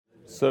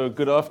So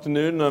good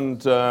afternoon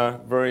and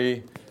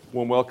very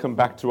warm welcome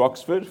back to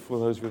Oxford for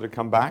those of you that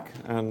come back.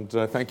 And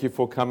thank you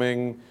for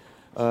coming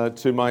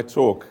to my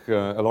talk.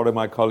 A lot of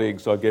my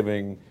colleagues are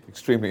giving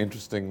extremely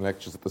interesting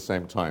lectures at the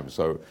same time.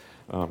 So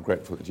I'm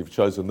grateful that you've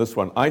chosen this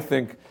one. I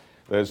think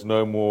there's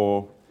no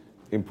more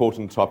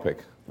important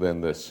topic than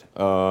this.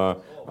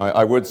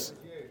 I would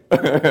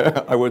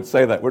I would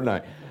say that,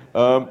 wouldn't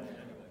I?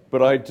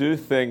 But I do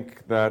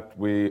think that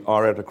we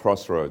are at a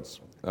crossroads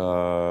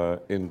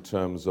in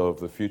terms of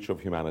the future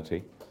of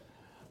humanity,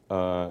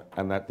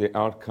 and that the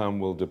outcome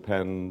will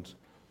depend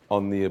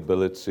on the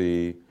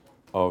ability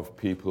of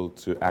people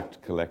to act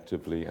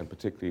collectively, and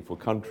particularly for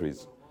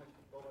countries.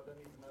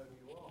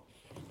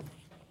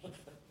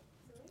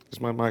 Is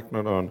my mic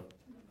not on?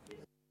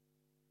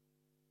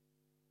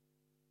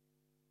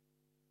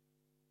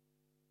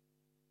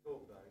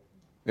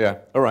 Yeah,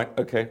 all right,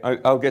 okay.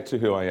 I'll get to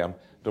who I am,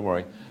 don't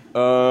worry.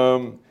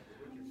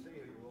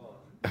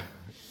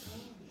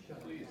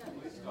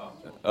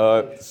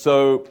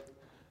 So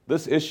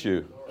this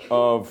issue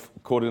of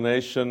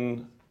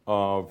coordination,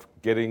 of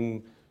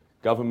getting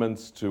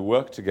governments to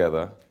work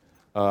together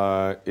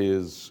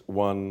is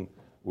one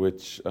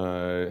which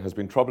has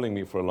been troubling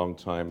me for a long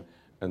time,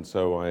 and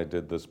so I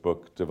did this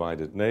book,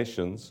 Divided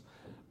Nations,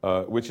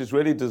 which is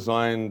really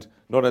designed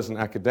not as an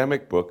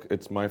academic book.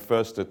 It's my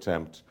first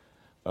attempt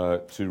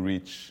to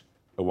reach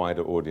a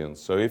wider audience.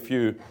 So if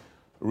you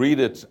read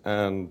it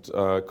and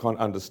can't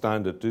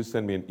understand it, do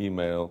send me an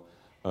email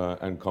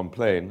and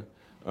complain,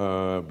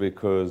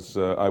 because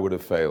I would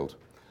have failed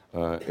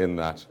in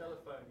that.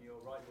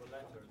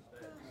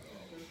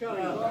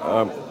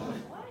 Why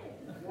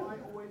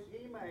always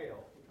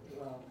email?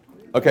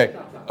 Okay,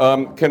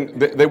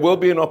 there will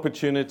be an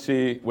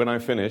opportunity when I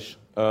finish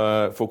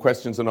for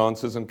questions and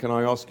answers, and can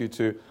I ask you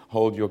to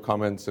hold your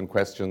comments and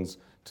questions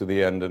to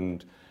the end,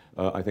 and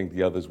I think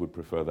the others would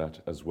prefer that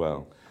as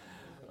well.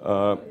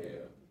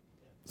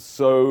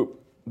 So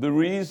the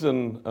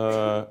reason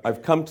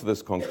I've come to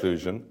this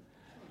conclusion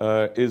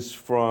is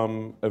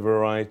from a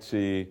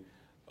variety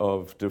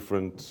of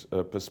different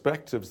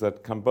perspectives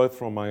that come both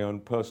from my own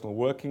personal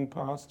working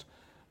past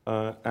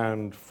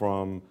and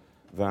from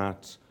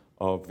that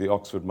of the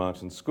Oxford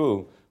Merton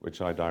School,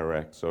 which I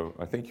direct. So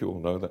I think you all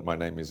know that my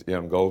name is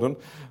Ian Golden,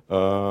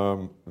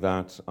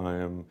 that I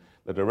am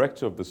the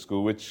director of the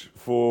school, which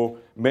for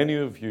many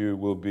of you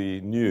will be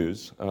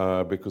news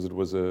because it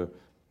was a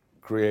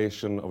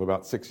creation of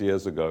about 6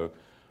 years ago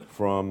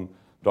from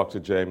Dr.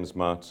 James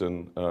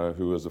Merton,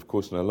 who was, of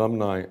course, an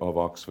alumni of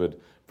Oxford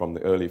from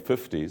the early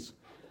 50s,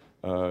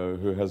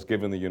 who has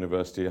given the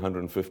university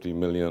 $150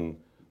 million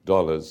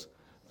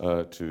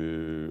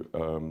to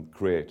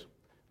create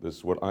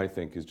this, what I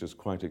think is just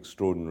quite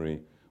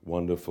extraordinary,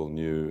 wonderful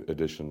new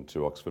addition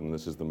to Oxford, and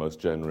this is the most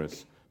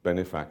generous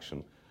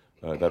benefaction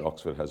that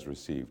Oxford has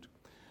received.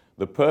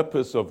 The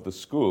purpose of the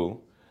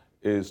school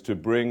is to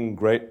bring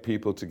great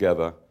people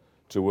together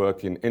to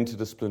work in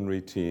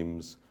interdisciplinary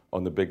teams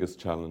on the biggest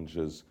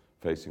challenges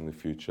facing the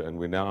future. And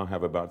we now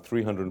have about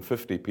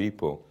 350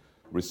 people,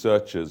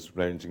 researchers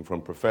ranging from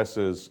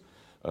professors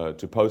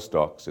to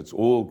postdocs. It's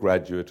all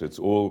graduate, it's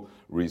all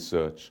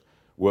research,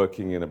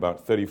 working in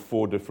about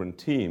 34 different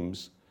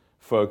teams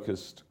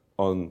focused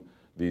on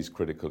these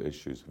critical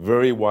issues.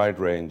 Very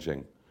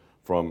wide-ranging,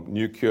 from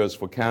new cures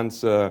for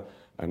cancer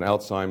and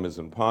Alzheimer's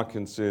and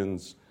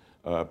Parkinson's,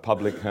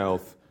 public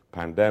health,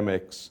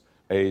 pandemics,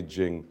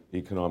 aging,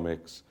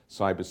 economics,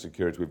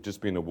 cybersecurity. We've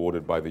just been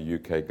awarded by the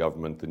UK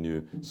government the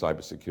new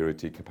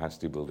Cybersecurity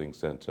Capacity Building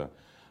Centre.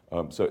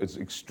 So it's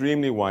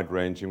extremely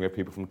wide-ranging. We have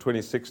people from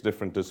 26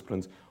 different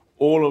disciplines.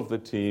 All of the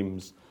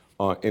teams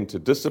are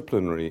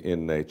interdisciplinary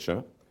in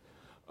nature,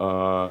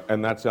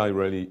 and that's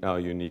our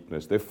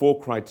uniqueness. There are 4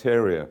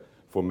 criteria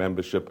for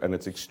membership, and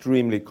it's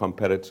extremely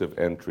competitive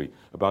entry.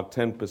 About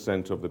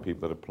 10% of the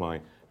people that apply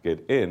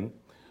get in.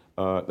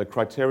 The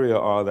criteria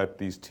are that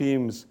these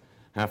teams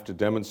have to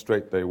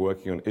demonstrate they're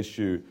working on an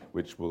issue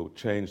which will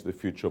change the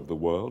future of the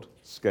world,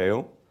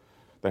 scale.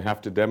 They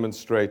have to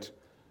demonstrate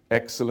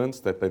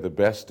excellence, that they're the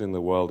best in the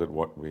world at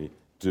what we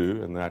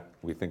do, and that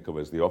we think of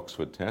as the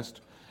Oxford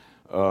test.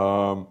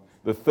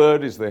 The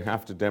third is they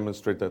have to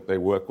demonstrate that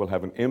their work will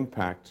have an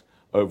impact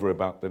over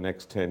about the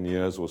next 10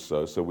 years or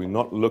so. So we're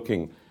not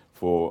looking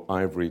for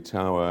ivory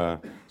tower,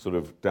 sort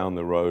of down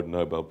the road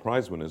Nobel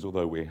Prize winners,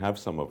 although we have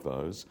some of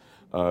those.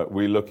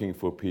 We're looking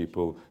for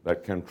people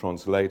that can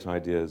translate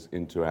ideas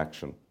into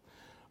action.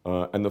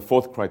 And the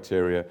fourth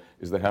criteria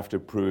is they have to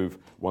prove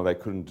why they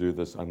couldn't do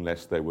this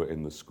unless they were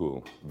in the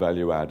school,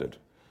 value added.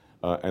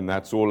 And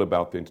that's all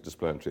about the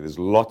interdisciplinary. There's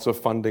lots of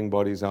funding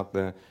bodies out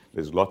there.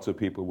 There's lots of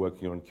people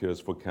working on cures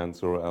for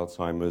cancer or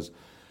Alzheimer's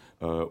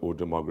or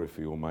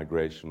demography or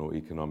migration or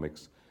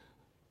economics.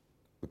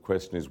 The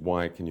question is,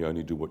 why can you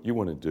only do what you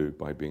want to do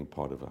by being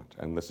part of that?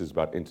 And this is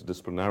about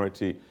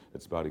interdisciplinarity,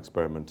 it's about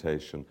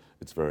experimentation,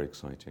 it's very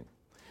exciting.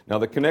 Now,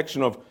 the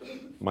connection of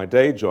my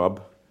day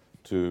job,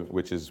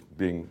 which is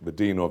being the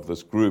dean of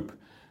this group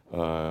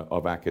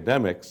of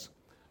academics,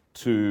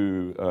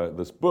 to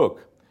this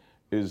book,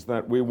 is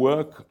that we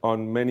work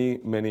on many,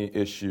 many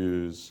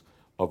issues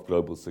of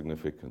global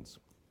significance.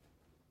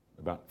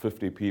 About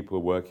 50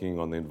 people working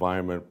on the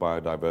environment,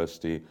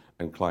 biodiversity,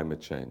 and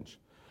climate change.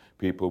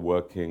 People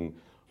working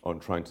on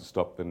trying to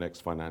stop the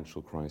next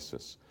financial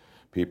crisis.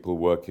 People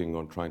working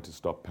on trying to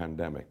stop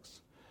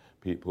pandemics.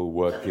 People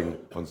working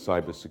on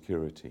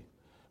cybersecurity.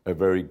 A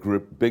very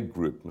big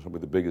group, probably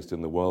the biggest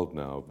in the world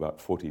now,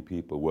 about 40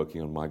 people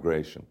working on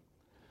migration.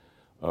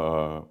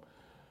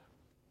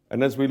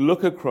 And as we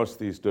look across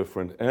these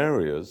different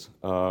areas,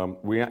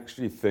 we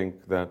actually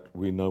think that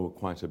we know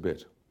quite a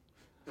bit,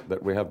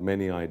 that we have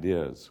many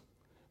ideas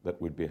that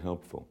would be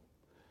helpful.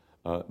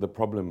 The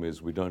problem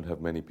is we don't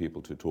have many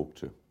people to talk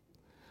to.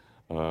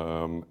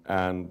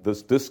 And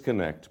this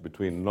disconnect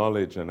between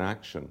knowledge and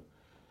action,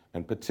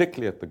 and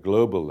particularly at the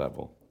global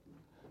level,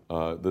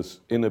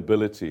 this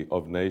inability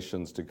of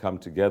nations to come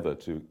together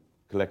to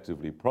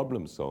collectively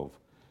problem solve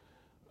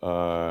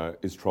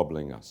is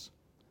troubling us.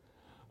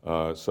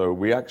 So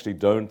we actually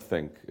don't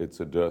think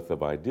it's a dearth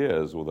of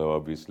ideas, although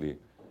obviously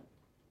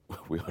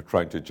we are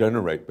trying to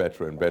generate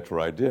better and better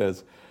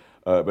ideas,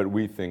 but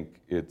we think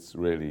it's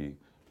really,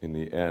 in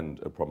the end,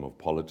 a problem of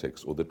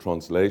politics, or the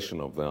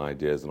translation of the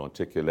ideas and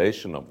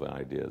articulation of the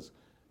ideas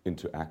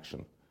into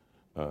action.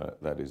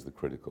 That is the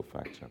critical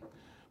factor,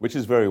 which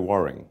is very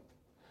worrying.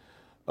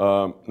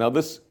 Now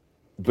this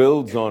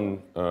builds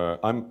on,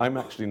 I'm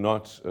actually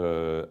not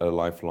a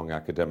lifelong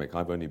academic.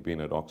 I've only been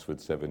at Oxford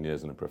 7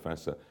 years and a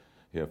professor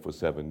here for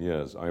 7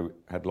 years. I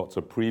had lots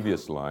of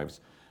previous lives.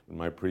 In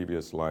my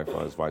previous life,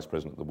 I was vice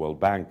president of the World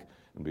Bank,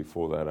 and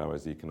before that, I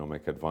was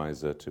economic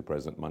advisor to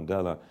President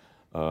Mandela,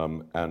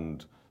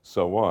 and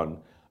so on.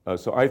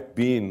 So I've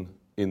been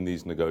in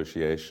these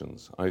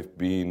negotiations. I've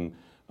been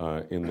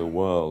in the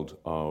world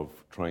of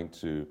trying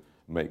to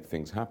make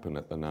things happen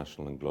at the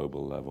national and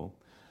global level,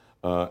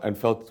 and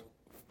felt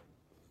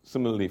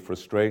similarly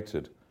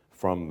frustrated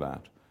from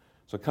that.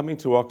 So coming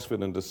to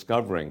Oxford and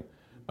discovering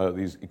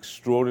these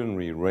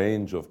extraordinary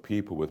range of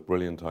people with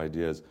brilliant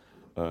ideas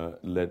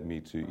led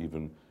me to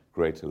even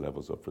greater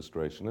levels of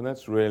frustration. And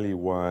that's really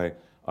why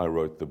I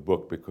wrote the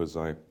book, because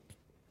I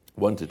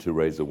wanted to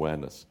raise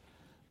awareness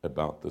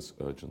about this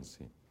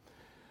urgency.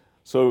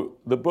 So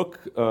the book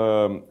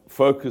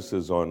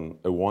focuses on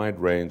a wide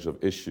range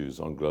of issues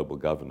on global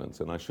governance.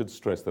 And I should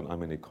stress that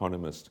I'm an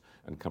economist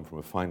and come from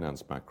a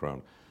finance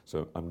background.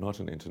 So I'm not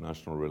an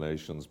international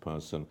relations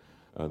person.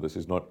 This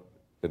is not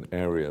an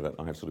area that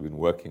I've sort of been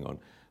working on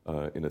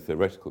in a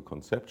theoretical,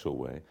 conceptual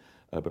way,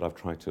 but I've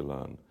tried to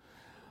learn.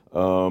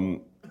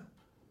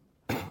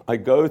 I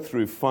go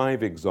through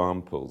 5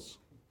 examples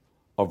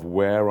of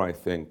where I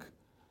think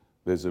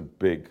there's a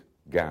big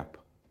gap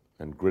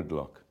and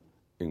gridlock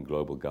in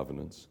global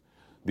governance.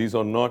 These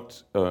are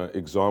not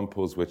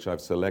examples which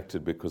I've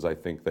selected because I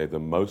think they're the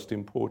most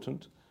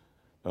important,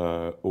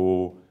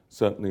 or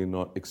certainly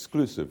not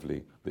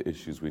exclusively the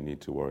issues we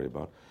need to worry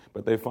about.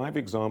 But they're 5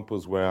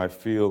 examples where I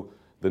feel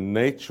the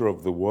nature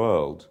of the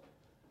world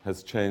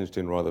has changed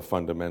in rather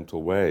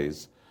fundamental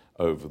ways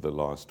over the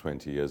last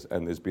 20 years,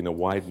 and there's been a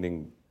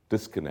widening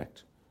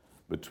disconnect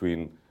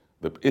between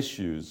the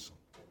issues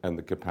and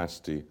the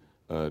capacity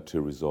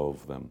to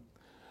resolve them.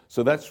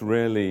 So that's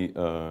really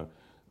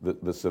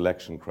the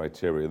selection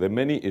criteria. There are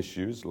many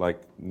issues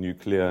like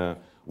nuclear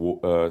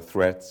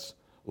threats,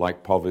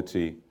 like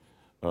poverty,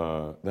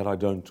 that I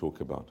don't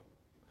talk about.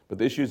 But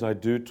the issues I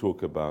do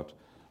talk about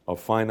are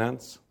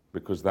finance,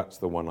 because that's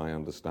the one I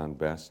understand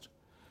best,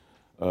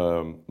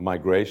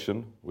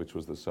 migration, which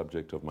was the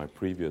subject of my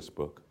previous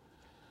book,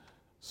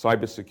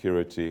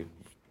 cybersecurity,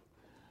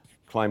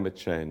 climate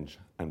change,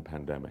 and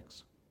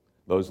pandemics.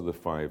 Those are the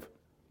 5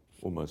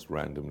 almost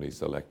randomly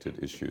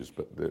selected issues,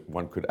 but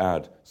one could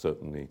add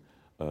certainly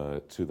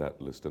to that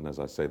list. And as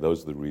I say,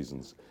 those are the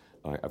reasons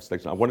I've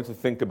selected. I wanted to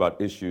think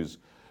about issues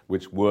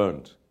which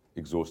weren't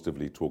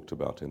exhaustively talked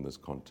about in this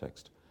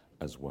context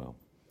as well.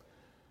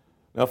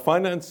 Now,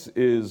 finance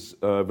is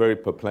very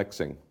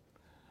perplexing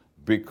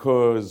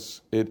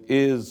because it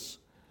is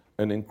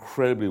an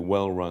incredibly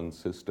well-run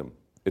system.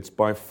 It's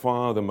by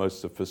far the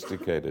most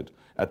sophisticated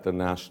at the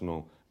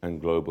national and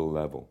global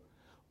level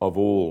of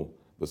all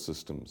the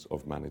systems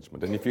of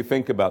management. And if you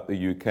think about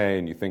the UK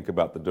and you think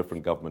about the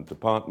different government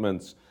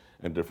departments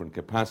and different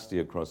capacity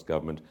across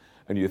government,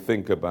 and you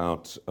think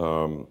about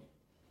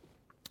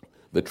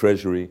the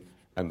Treasury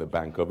and the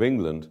Bank of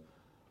England,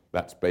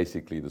 that's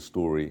basically the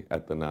story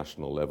at the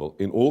national level.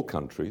 In all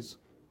countries,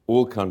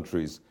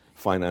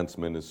 finance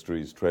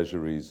ministries,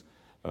 treasuries,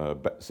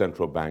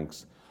 central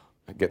banks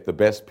get the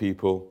best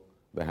people,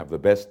 they have the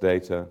best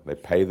data, they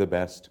pay the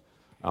best.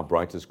 Our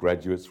brightest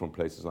graduates from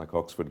places like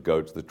Oxford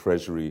go to the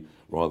Treasury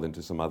rather than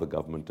to some other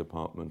government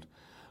department.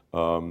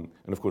 And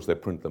of course, they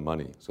print the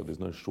money, so there's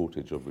no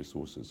shortage of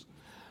resources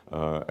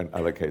and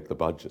allocate the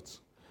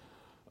budgets.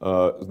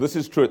 This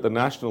is true at the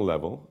national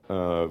level,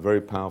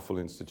 very powerful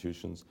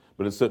institutions,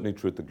 but it's certainly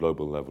true at the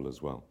global level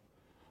as well.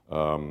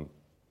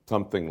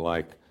 Something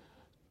like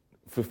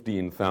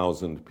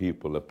 15,000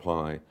 people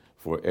apply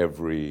for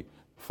every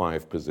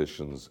 5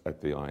 positions at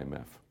the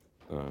IMF.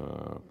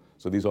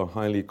 So these are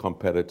highly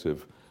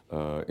competitive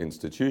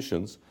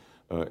institutions,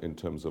 in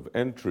terms of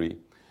entry.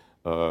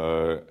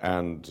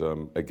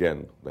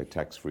 Again, they're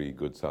tax-free,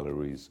 good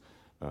salaries,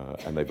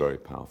 and they're very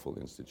powerful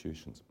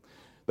institutions.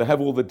 They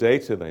have all the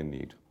data they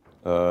need.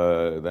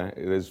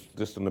 There's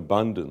just an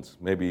abundance,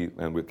 maybe,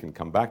 and we can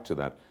come back to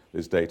that,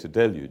 there's data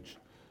deluge.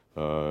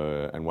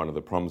 And one of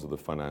the problems of the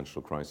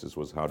financial crisis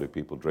was how do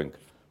people drink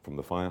from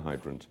the fire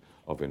hydrant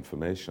of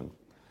information.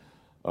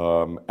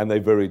 And they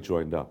very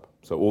joined up.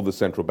 So all the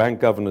central bank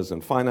governors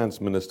and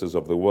finance ministers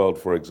of the world,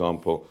 for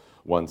example,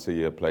 once a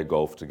year play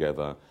golf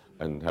together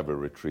and have a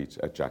retreat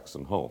at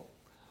Jackson Hole.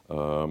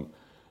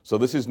 So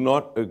this is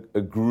not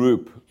a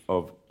group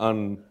of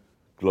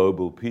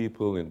global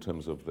people in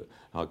terms of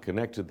how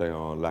connected they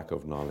are, lack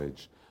of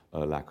knowledge,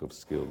 lack of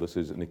skill. This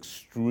is an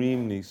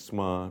extremely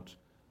smart,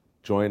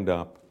 joined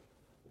up,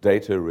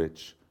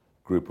 data-rich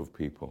group of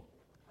people.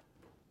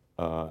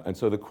 And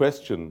so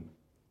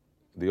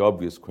the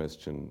obvious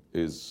question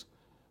is,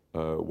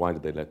 why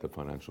did they let the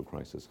financial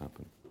crisis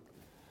happen?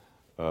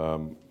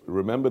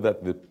 Remember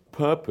that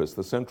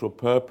the central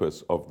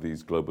purpose of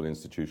these global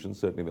institutions,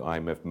 certainly the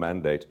IMF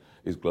mandate,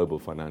 is global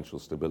financial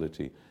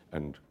stability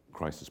and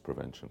crisis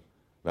prevention.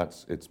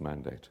 That's its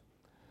mandate.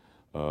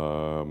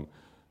 And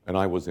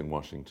I was in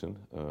Washington.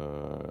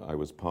 I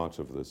was part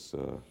of this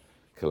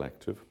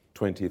collective,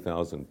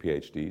 20,000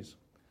 PhDs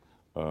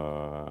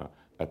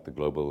at the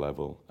global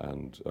level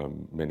and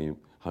many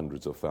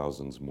hundreds of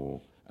thousands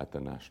more at the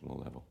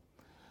national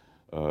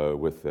level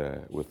with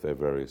their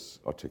various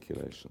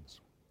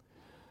articulations.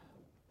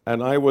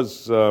 And I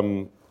was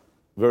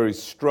very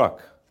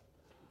struck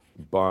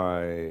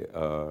by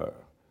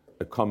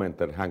a comment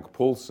that Hank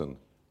Paulson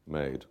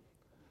made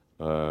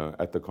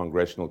at the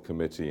Congressional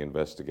Committee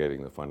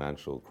investigating the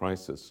financial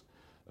crisis.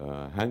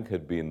 Hank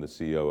had been the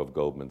CEO of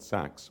Goldman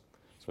Sachs.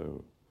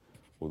 So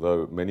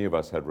although many of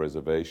us had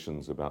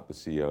reservations about the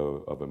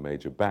CEO of a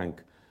major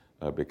bank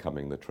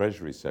becoming the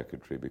Treasury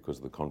Secretary because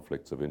of the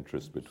conflicts of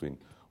interest between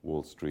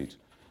Wall Street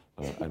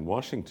and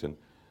Washington,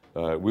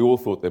 we all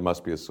thought there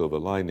must be a silver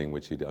lining,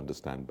 which he'd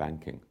understand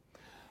banking.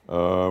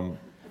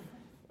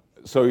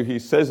 So he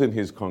says in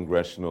his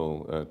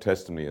congressional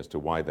testimony as to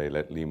why they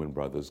let Lehman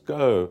Brothers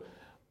go,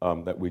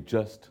 that we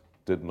just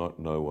did not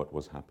know what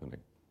was happening.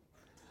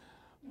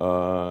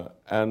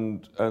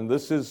 And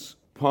this is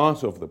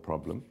part of the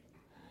problem.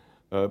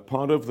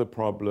 Part of the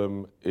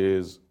problem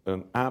is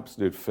an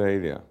absolute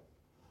failure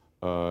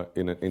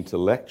in an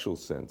intellectual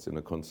sense, in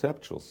a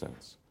conceptual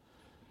sense,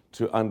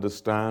 to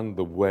understand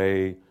the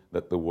way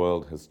that the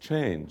world has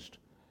changed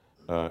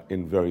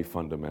in very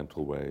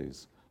fundamental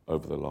ways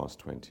over the last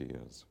 20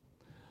 years.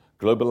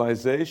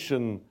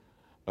 Globalization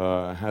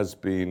has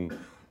been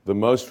the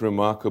most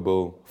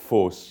remarkable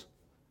force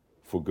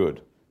for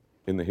good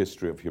in the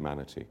history of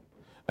humanity.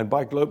 And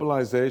by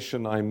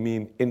globalization, I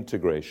mean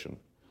integration,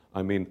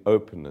 I mean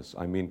openness,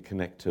 I mean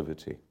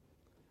connectivity.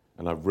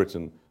 And I've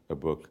written a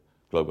book,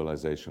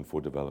 Globalization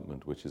for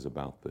Development, which is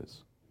about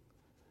this.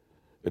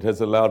 It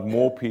has allowed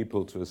more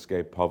people to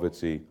escape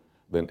poverty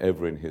than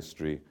ever in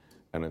history,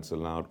 and it's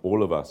allowed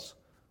all of us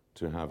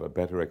to have a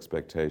better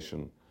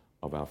expectation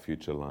of our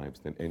future lives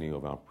than any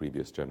of our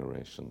previous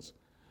generations.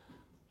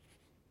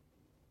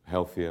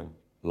 Healthier,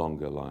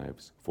 longer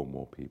lives for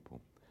more people.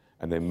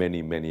 And there are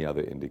many, many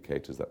other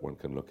indicators that one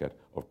can look at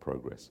of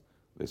progress.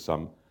 There's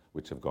some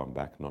which have gone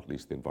back, not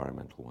least the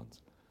environmental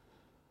ones.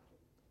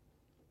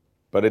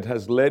 But it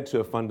has led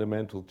to a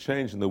fundamental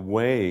change in the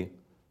way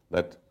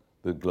that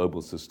the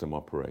global system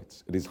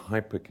operates. It is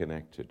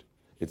hyper-connected.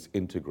 It's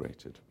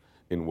integrated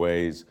in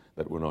ways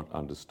that were not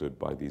understood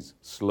by these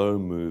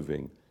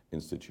slow-moving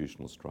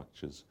institutional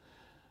structures.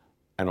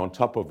 And on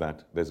top of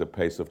that, there's a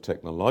pace of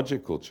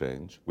technological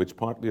change, which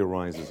partly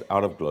arises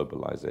out of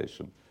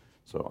globalization.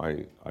 So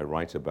I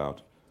write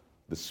about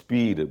the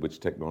speed at which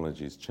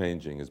technology is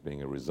changing as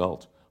being a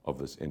result of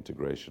this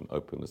integration,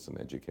 openness, and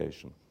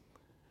education.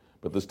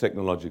 But this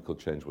technological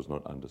change was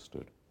not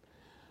understood.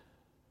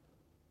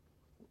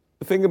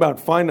 The thing about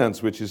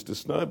finance, which is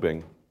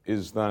disturbing,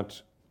 is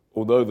that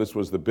although this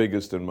was the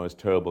biggest and most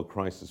terrible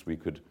crisis we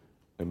could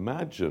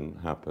imagine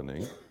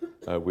happening,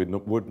 we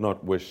would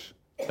not wish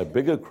a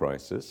bigger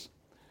crisis,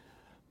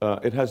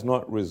 it has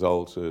not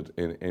resulted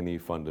in any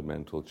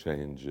fundamental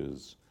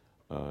changes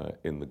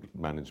in the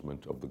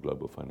management of the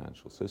global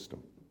financial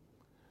system.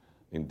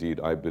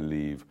 Indeed, I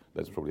believe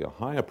there's probably a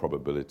higher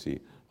probability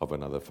of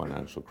another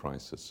financial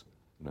crisis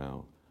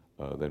now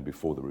than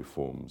before the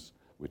reforms,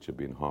 which have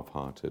been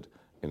half-hearted,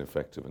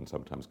 ineffective, and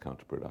sometimes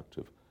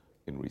counterproductive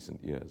in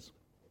recent years.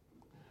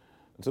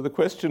 And so the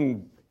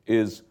question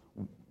is,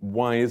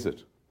 why is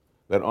it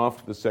that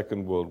after the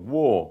Second World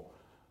War,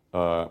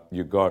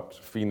 you got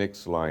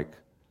Phoenix-like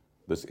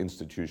this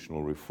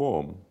institutional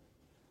reform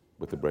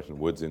with the Bretton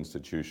Woods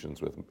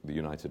institutions, with the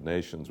United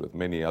Nations, with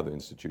many other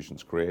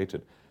institutions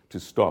created to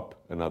stop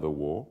another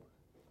war,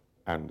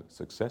 and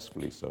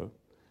successfully so.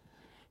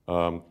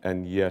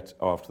 And yet,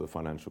 after the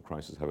financial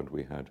crisis, haven't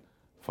we had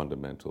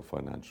fundamental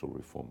financial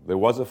reform? There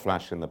was a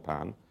flash in the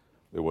pan.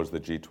 There was the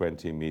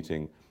G20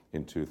 meeting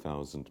in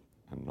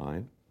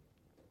 2009,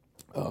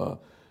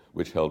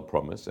 which held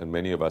promise, and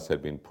many of us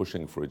had been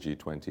pushing for a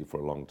G20 for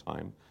a long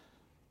time.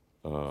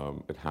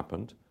 It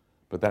happened,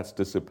 but that's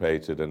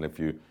dissipated, and if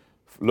you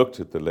looked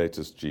at the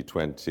latest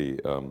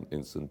G20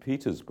 in St.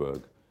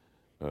 Petersburg,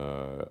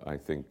 I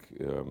think,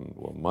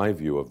 well, my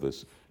view of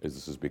this is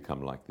this has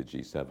become like the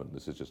G7.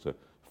 This is just a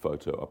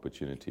photo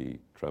opportunity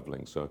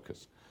traveling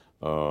circus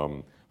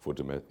for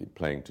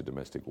playing to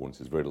domestic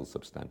audiences. Very little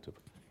substantive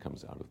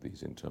comes out of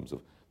these in terms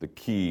of the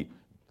key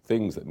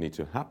things that need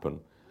to happen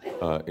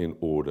in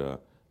order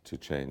to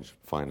change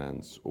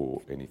finance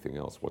or anything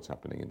else, what's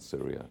happening in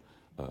Syria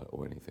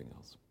or anything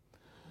else.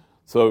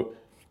 So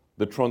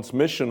the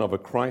transmission of a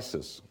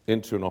crisis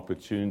into an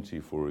opportunity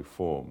for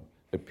reform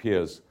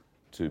appears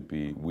to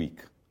be weak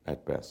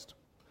at best,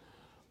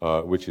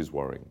 which is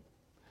worrying.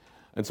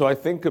 And so I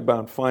think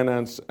about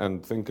finance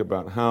and think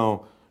about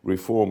how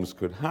reforms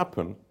could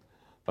happen,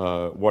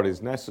 what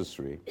is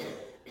necessary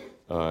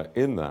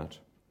in that,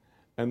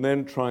 and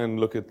then try and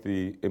look at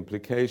the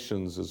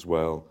implications as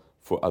well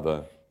for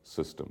other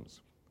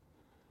systems.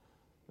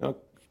 Now,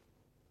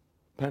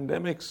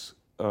 pandemics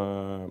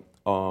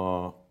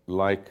are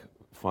like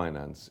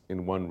finance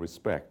in one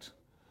respect,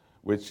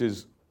 which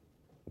is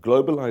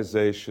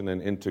globalization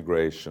and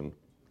integration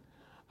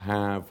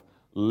have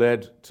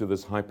led to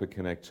this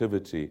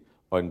hyperconnectivity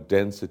and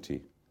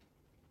density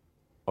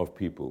of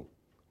people.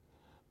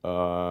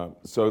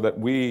 So that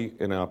we,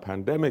 in our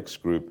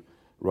pandemics group,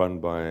 run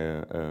by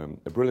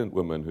a brilliant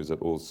woman who's at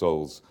All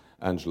Souls,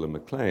 Angela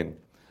McLean,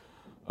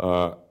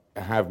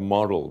 have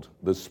modeled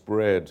the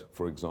spread,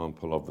 for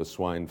example, of the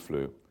swine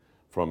flu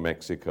from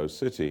Mexico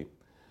City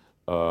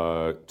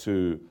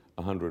to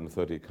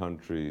 130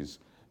 countries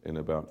in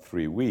about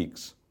 3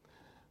 weeks,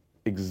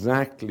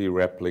 exactly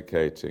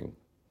replicating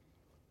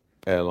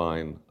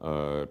airline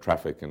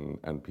traffic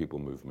and people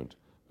movement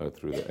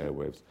through the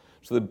airwaves.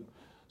 So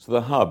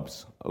the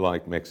hubs,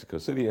 like Mexico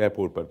City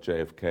Airport, but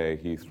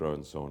JFK, Heathrow,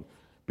 and so on,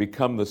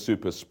 become the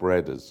super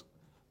spreaders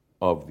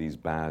of these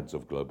bads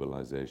of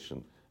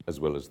globalization as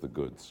well as the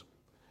goods.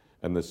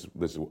 And this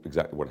is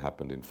exactly what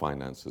happened in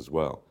finance as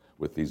well,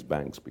 with these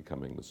banks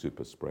becoming the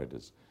super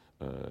spreaders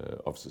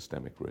of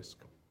systemic risk.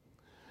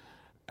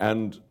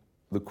 And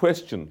the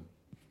question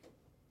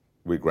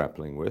we're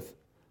grappling with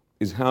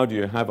is, how do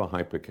you have a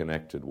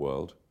hyper-connected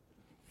world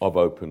of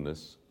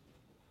openness,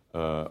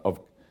 of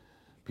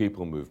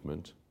people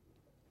movement,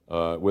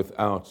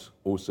 without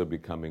also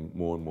becoming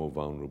more and more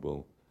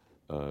vulnerable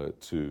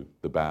to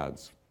the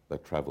bads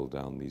that travel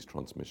down these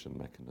transmission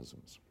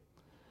mechanisms?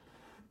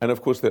 And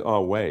of course, there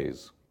are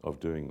ways of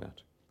doing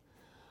that.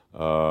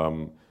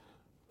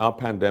 Our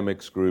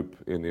pandemics group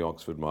in the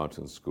Oxford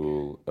Martin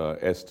School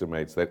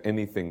estimates that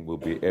anything will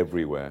be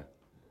everywhere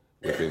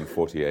within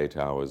 48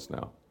 hours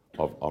now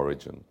of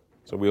origin.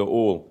 So we are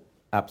all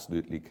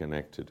absolutely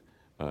connected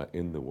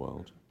in the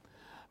world.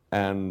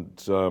 And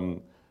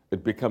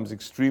it becomes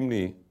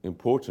extremely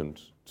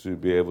important to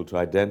be able to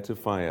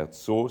identify at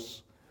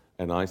source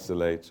and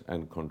isolate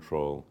and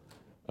control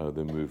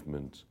the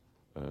movement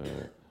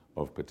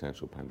of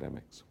potential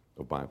pandemics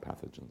or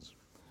biopathogens.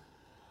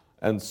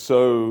 And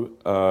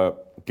so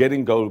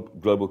getting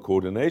global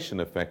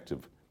coordination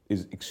effective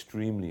is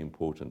extremely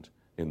important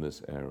in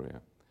this area.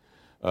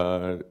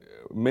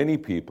 Many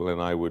people,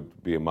 and I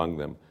would be among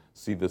them,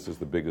 see this as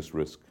the biggest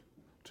risk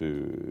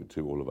to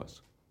all of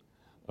us,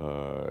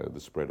 the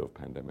spread of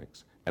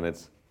pandemics. And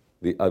it's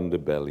the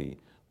underbelly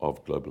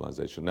of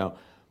globalization. Now,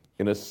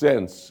 in a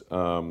sense,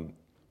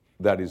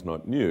 that is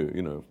not new.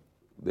 You know,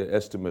 the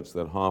estimates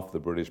that half the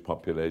British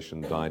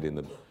population died in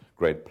the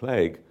Great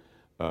Plague,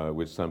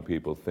 which some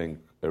people think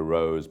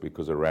arose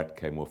because a rat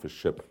came off a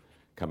ship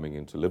coming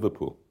into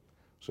Liverpool.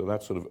 So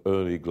that's sort of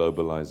early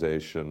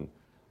globalization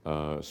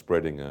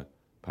spreading a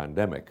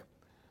pandemic.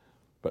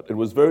 But it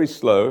was very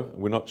slow.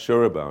 We're not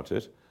sure about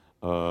it.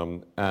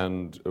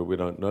 And we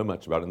don't know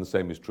much about it. And the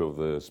same is true of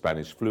the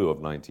Spanish flu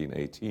of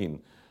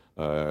 1918.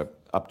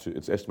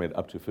 It's estimated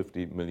up to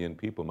 50 million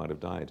people might have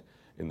died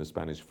in the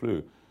Spanish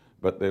flu.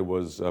 But there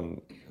was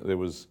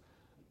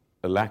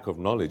a lack of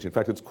knowledge. In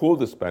fact, it's called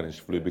the Spanish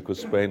flu because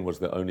Spain was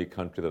the only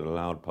country that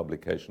allowed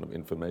publication of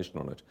information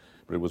on it,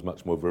 but it was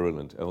much more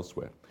virulent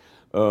elsewhere.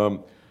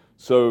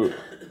 So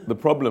the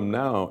problem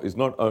now is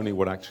not only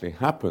what actually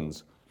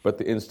happens, but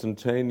the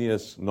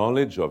instantaneous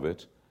knowledge of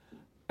it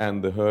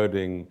and the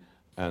herding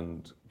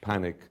and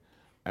panic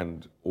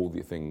and all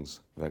the things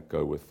that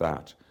go with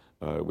that,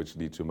 which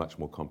lead to much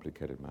more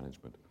complicated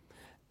management.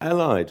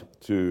 Allied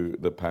to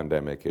the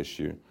pandemic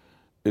issue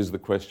is the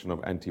question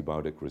of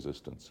antibiotic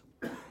resistance,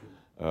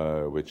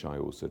 which I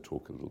also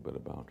talk a little bit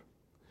about.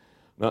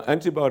 Now,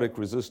 antibiotic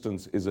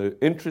resistance is an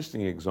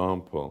interesting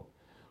example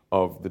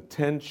of the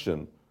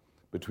tension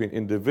between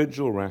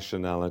individual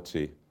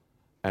rationality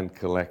and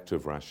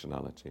collective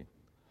rationality.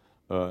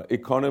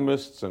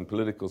 Economists and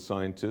political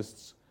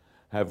scientists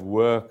have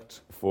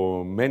worked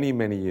for many,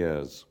 many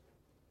years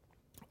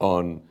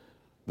on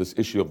this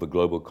issue of the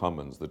global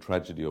commons, the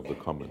tragedy of the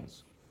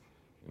commons.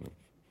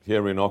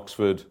 Here in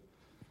Oxford,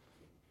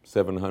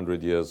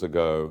 700 years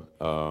ago,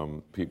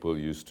 people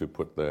used to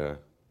put their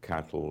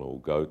cattle or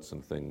goats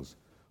and things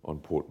on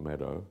Port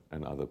Meadow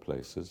and other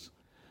places.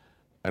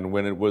 And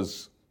when it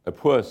was a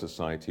poor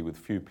society with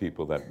few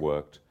people that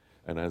worked,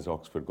 and as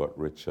Oxford got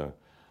richer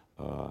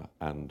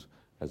and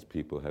as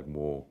people had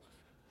more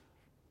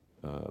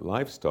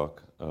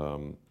livestock,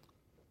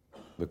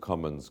 the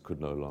commons could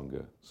no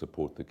longer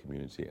support the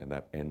community, and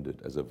that ended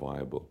as a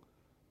viable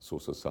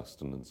source of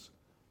sustenance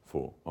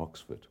for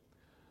Oxford.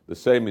 The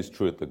same is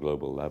true at the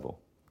global level.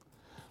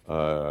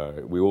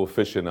 We all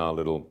fish in our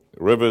little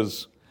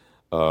rivers,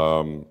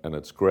 and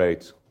it's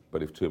great,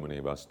 but if too many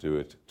of us do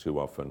it too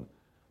often,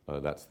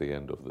 that's the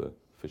end of the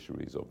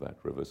fisheries of that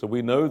river. So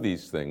we know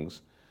these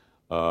things.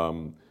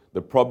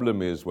 The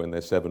problem is when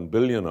there's 7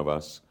 billion of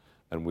us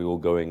and we're all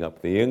going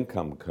up the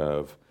income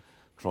curve,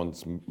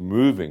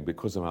 moving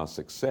because of our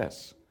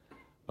success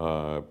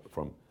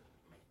from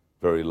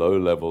very low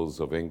levels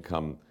of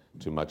income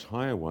to much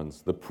higher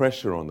ones, the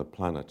pressure on the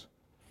planet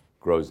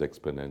grows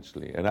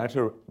exponentially. And at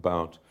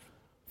about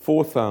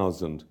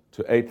 $4,000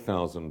 to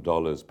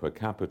 $8,000 per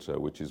capita,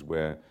 which is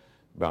where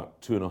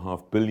about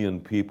 2.5 billion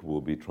people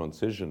will be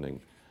transitioning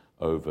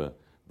over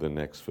the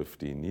next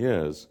 15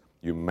 years,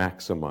 you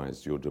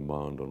maximize your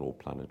demand on all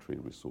planetary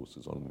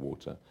resources, on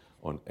water,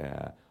 on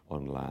air,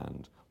 on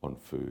land, on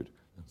food,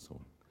 and so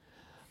on.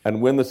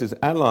 And when this is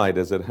allied,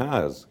 as it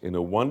has, in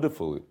a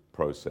wonderful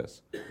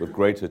process with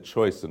greater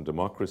choice and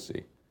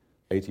democracy,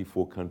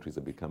 84 countries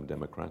have become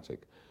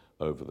democratic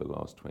over the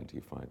last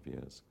 25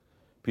 years.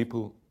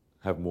 People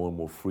have more and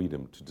more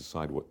freedom to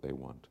decide what they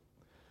want.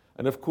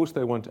 And of course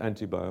they want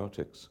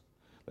antibiotics.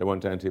 They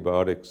want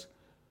antibiotics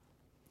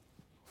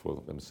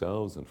for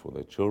themselves and for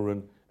their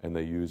children, and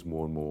they use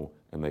more and more,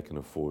 and they can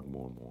afford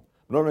more and more.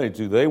 Not only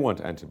do they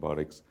want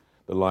antibiotics,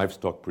 the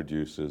livestock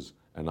producers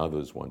and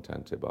others want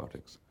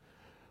antibiotics.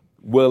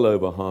 Well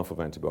over half of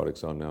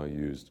antibiotics are now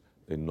used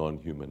in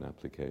non-human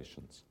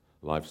applications.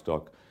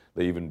 Livestock,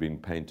 they've even been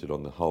painted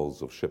on the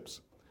hulls of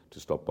ships to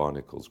stop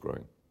barnacles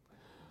growing.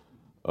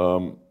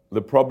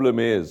 The problem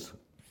is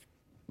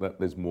that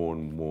there's more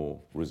and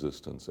more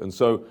resistance. And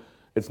so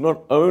it's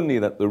not only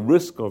that the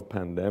risk of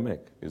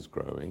pandemic is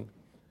growing,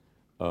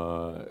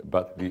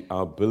 but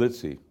our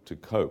ability to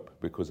cope,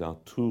 because our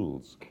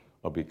tools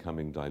are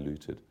becoming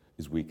diluted,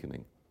 is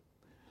weakening.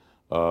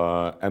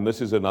 And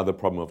this is another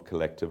problem of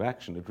collective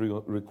action. It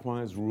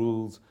requires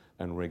rules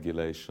and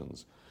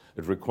regulations.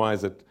 It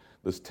requires that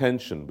this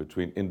tension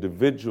between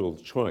individual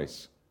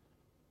choice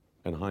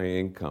and high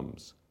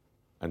incomes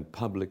and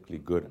publicly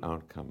good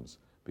outcomes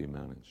be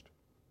managed.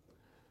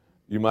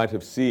 You might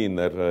have seen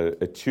that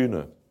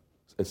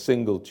a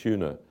single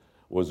tuna,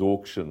 was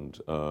auctioned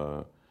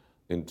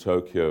in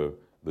Tokyo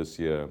this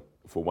year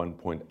for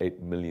 $1.8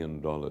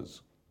 million.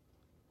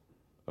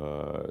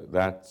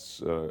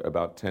 That's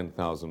about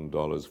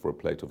 $10,000 for a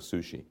plate of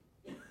sushi.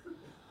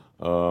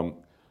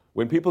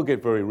 When people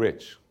get very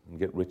rich and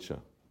get richer,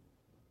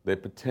 their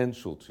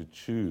potential to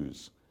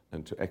choose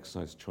and to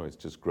exercise choice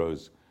just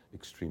grows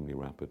extremely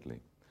rapidly.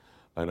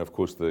 And of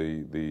course,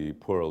 the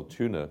poor old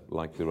tuna,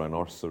 like the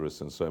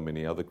rhinoceros and so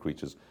many other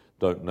creatures,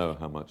 don't know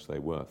how much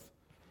they're worth.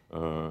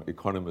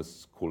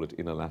 Economists call it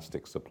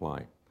inelastic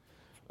supply.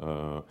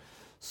 More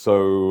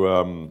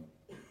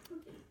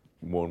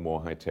and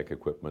more high-tech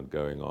equipment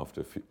going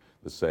after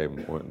the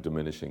same or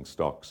diminishing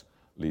stocks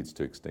leads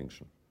to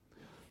extinction.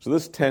 So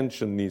this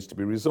tension needs to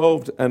be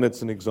resolved, and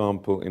it's an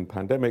example in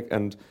pandemic,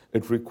 and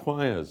it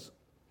requires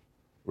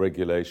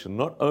regulation,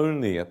 not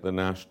only at the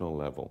national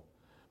level,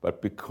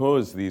 but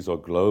because these are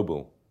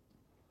global,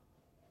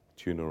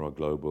 tuna are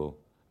global,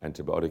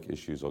 antibiotic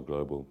issues are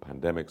global,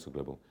 pandemics are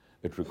global,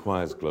 it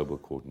requires global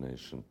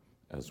coordination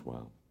as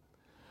well.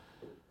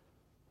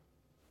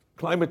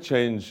 Climate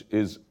change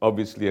is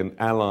obviously an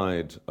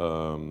allied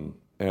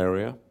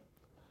area.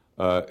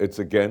 It's,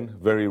 again,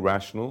 very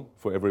rational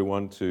for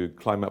everyone to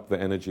climb up the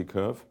energy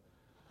curve.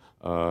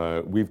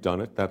 We've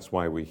done it. That's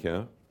why we're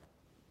here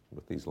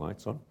with these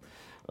lights on.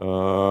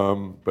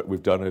 But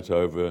we've done it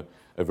over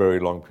a very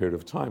long period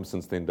of time,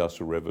 since the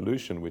Industrial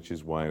Revolution, which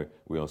is why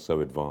we are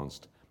so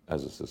advanced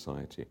as a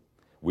society.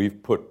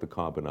 We've put the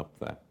carbon up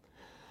there.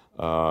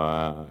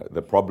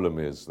 The problem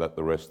is that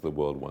the rest of the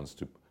world wants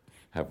to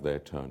have their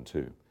turn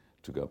too,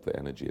 to go up the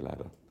energy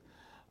ladder.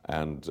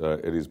 And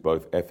it is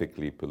both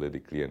ethically,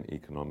 politically, and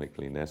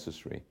economically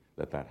necessary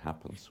that that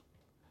happens.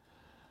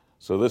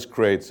 So this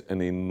creates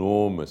an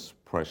enormous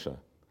pressure.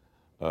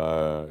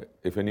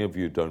 If any of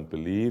you don't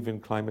believe in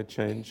climate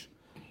change,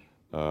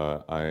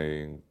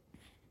 I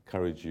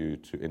encourage you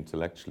to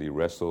intellectually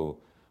wrestle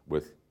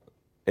with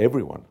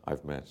everyone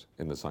I've met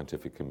in the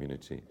scientific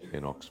community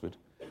in Oxford.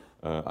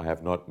 I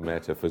have not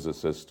met a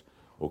physicist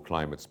or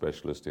climate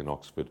specialist in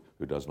Oxford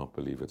who does not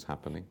believe it's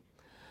happening.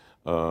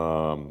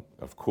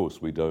 Of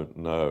course, we don't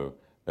know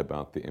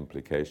about the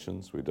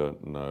implications. We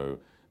don't know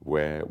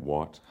where,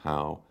 what,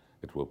 how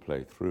it will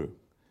play through,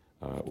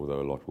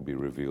 although a lot will be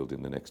revealed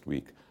in the next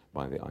week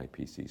by the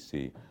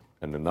IPCC.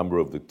 And a number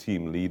of the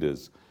team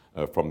leaders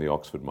from the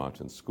Oxford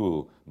Martin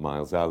School,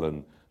 Miles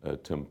Allen,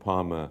 Tim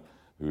Palmer,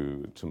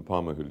 who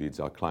leads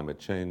our climate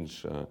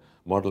change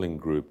modeling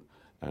group,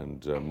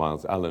 and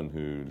Miles Allen,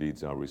 who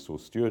leads our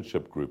resource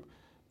stewardship group,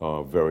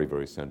 are very,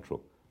 very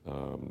central.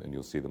 And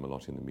you'll see them a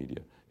lot in the media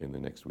in the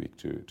next week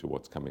to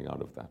what's coming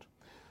out of that.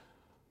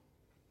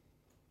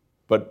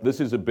 But this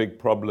is a big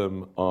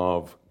problem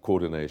of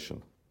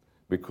coordination,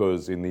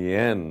 because in the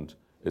end,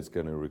 it's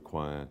going to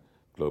require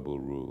global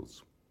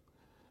rules.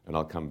 And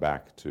I'll come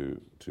back to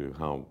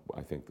how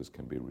I think this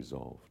can be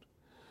resolved.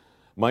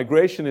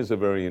 Migration is a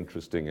very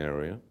interesting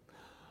area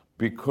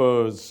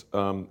because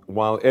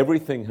while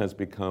everything has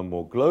become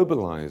more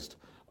globalized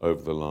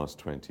over the last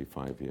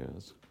 25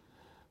 years,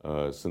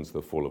 since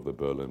the fall of the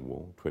Berlin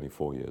Wall,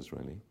 24 years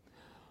really,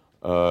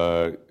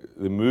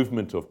 the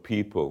movement of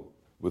people,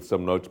 with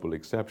some notable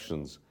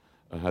exceptions,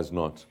 has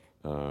not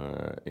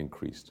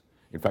increased.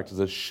 In fact, as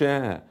a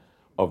share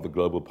of the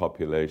global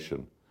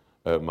population,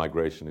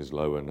 migration is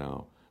lower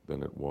now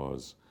than it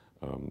was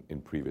in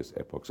previous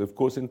epochs. Of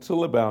course,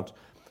 until about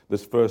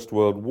this First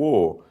World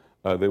War,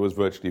 there was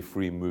virtually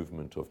free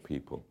movement of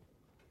people.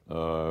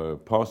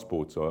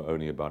 Passports are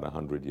only about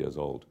 100 years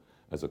old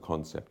as a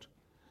concept,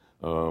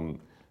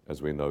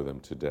 as we know them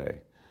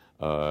today.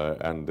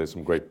 And there's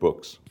some great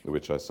books,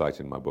 which I cite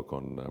in my book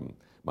on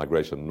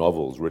migration,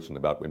 novels written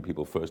about when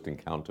people first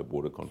encounter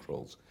border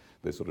controls.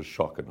 There's sort of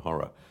shock and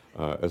horror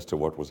as to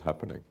what was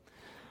happening.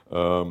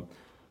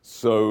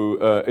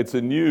 So it's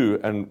a new,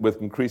 and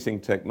with increasing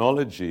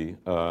technology,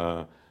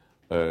 a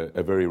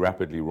very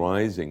rapidly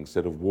rising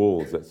set of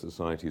walls that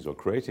societies are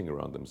creating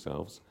around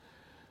themselves.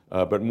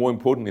 But more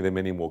importantly, there are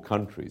many more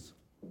countries.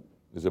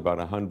 There's about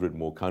 100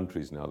 more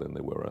countries now than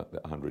there were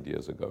 100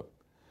 years ago.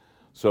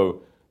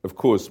 So, of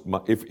course,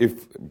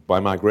 if by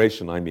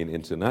migration I mean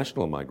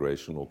international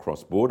migration or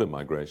cross-border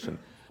migration,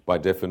 by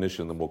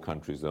definition, the more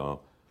countries there are,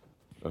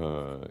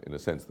 in a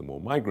sense, the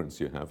more migrants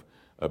you have,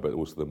 but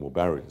also the more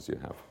barriers you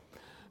have.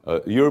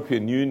 The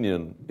European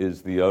Union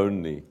is the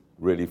only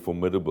really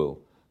formidable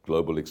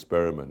global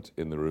experiment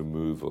in the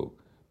removal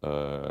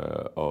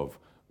of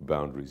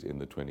boundaries in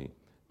the 20th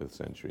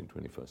century and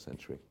 21st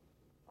century.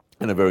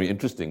 And a very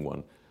interesting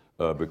one,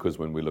 because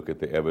when we look at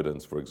the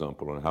evidence, for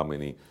example, on how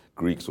many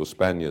Greeks or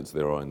Spaniards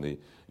there are in the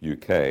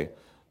UK,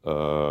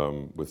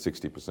 with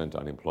 60%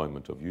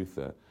 unemployment of youth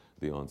there,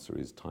 the answer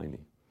is tiny.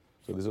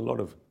 So there's a lot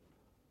of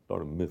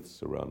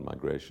myths around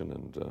migration,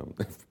 and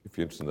if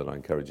you're interested in that, I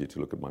encourage you to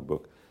look at my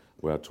book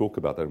where I talk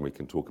about that, and we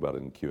can talk about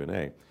it in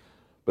Q&A.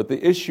 But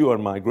the issue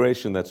on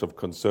migration that's of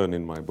concern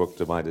in my book,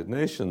 Divided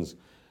Nations,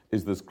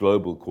 is this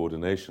global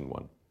coordination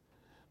one.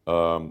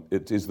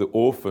 It is the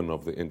orphan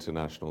of the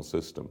international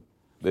system.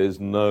 There is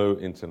no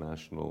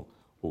international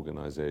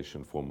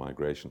organization for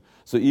migration.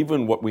 So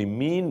even what we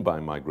mean by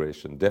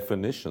migration,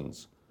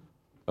 definitions,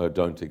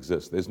 don't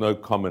exist. There's no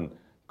common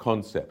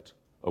concept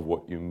of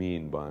what you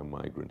mean by a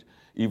migrant.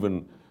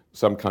 Even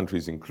some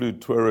countries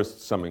include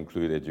tourists, some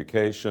include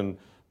education,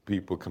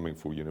 people coming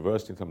for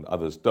university, some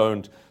others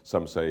don't.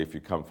 Some say if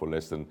you come for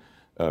less than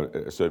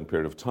a certain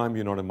period of time,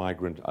 you're not a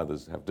migrant.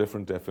 Others have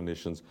different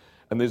definitions.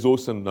 And there's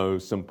also no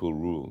simple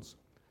rules.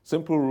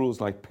 Simple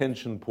rules like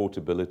pension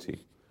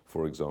portability,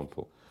 for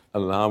example,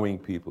 allowing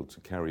people to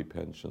carry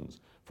pensions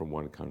from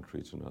one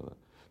country to another,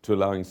 to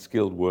allowing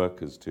skilled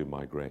workers to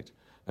migrate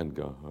and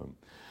go home.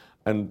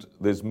 And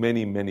there's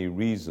many, many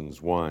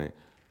reasons why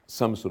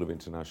some sort of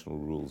international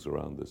rules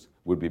around this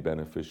would be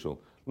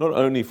beneficial, not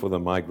only for the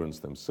migrants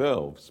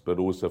themselves, but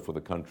also for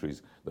the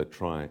countries that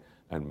try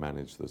and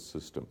manage this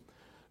system.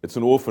 It's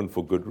an orphan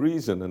for good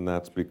reason, and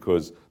that's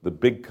because the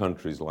big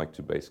countries like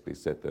to basically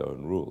set their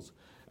own rules.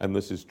 And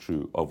this is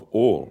true of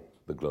all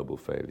the global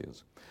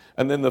failures.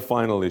 And then the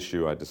final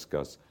issue I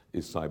discuss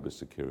is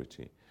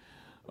cybersecurity.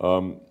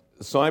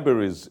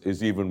 Cyber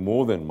is even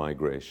more than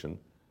migration,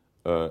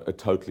 a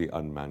totally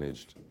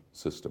unmanaged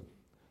system.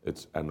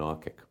 It's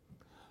anarchic.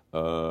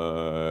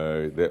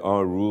 There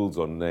are rules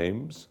on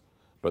names,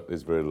 but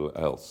there's very little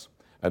else.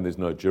 And there's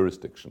no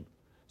jurisdiction.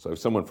 So if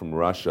someone from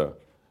Russia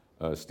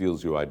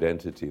steals your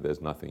identity,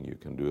 there's nothing you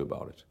can do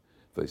about it.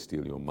 If they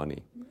steal your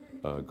money,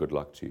 good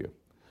luck to you.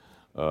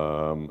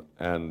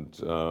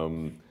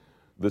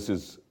 This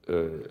is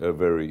a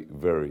very,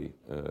 very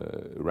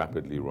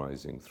rapidly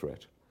rising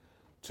threat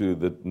to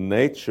the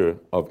nature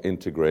of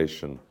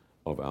integration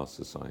of our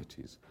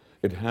societies.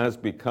 It has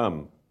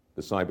become,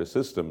 the cyber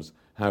systems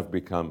have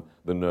become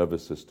the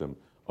nervous system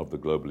of the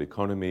global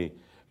economy,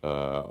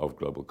 of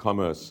global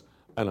commerce,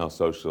 and our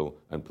social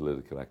and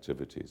political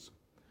activities.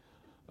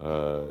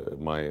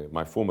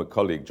 My former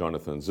colleague,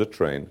 Jonathan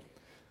Zittrain,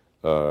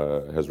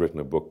 has written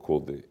a book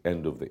called The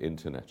End of the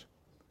Internet.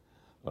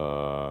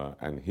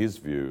 And his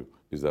view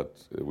is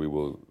that we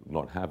will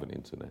not have an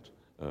internet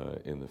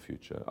in the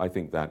future. I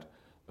think that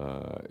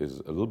is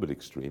a little bit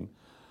extreme,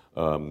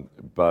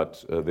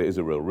 but there is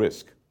a real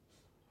risk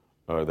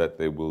that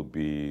there will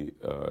be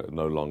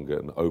no longer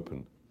an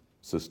open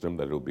system,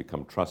 that it will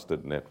become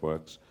trusted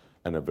networks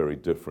and a very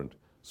different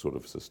sort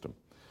of system.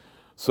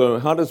 So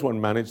how does one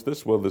manage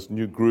this? Well, this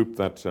new group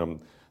that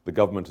the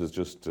government has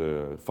just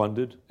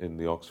funded in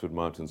the Oxford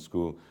Mountain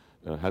School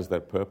has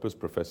that purpose.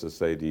 Professor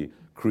Sadie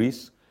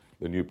Creese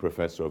the new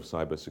professor of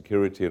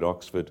cybersecurity at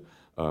Oxford,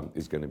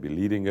 is going to be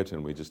leading it,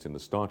 and we're just in the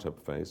startup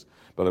phase.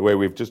 By the way,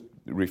 we've just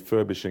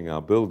refurbishing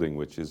our building,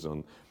 which is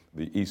on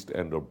the east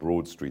end of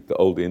Broad Street, the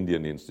old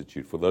Indian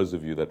Institute. For those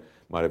of you that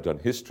might have done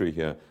history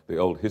here, the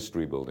old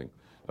history building.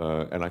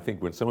 And I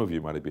think when some of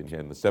you might have been here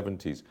in the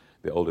 70s,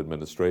 the old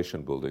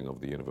administration building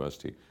of the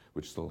university,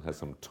 which still has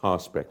some tar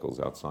speckles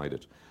outside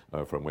it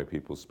from where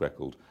people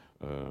speckled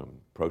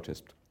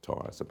protest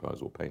tar, I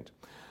suppose, or paint.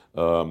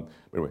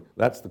 Anyway,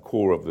 that's the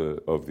core of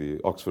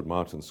the Oxford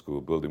Martin School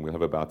building. We'll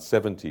have about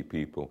 70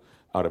 people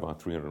out of our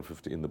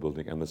 350 in the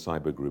building, and the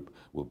cyber group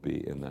will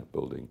be in that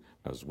building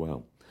as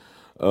well.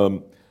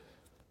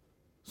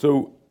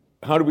 So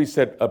how do we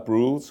set up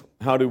rules?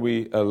 How do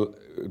we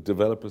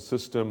develop a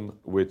system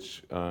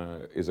which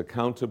is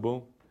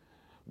accountable,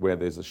 where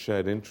there's a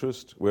shared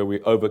interest, where we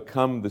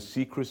overcome the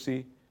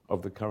secrecy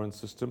of the current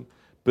system?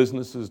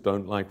 Businesses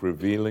don't like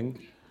revealing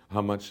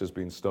how much has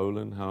been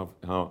stolen,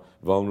 how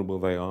vulnerable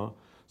they are.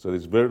 So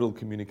there's very little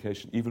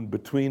communication, even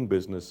between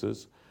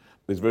businesses.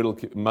 There's very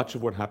little, much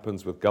of what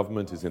happens with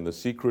government is in the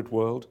secret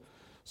world.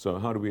 So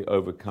how do we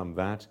overcome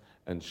that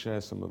and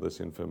share some of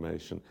this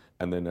information?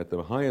 And then at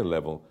the higher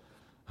level,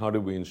 how do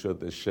we ensure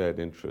there's shared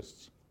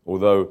interests?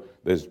 Although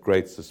there's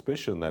great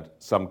suspicion that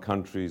some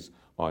countries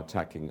are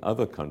attacking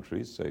other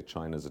countries, say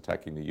China's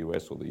attacking the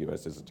US or the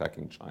US is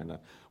attacking China,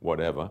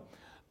 whatever.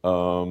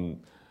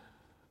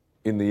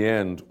 In the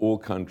end, all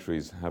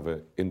countries have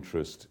an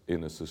interest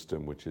in a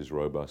system which is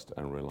robust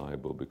and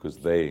reliable because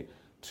they,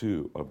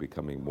 too, are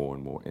becoming more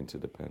and more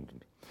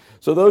interdependent.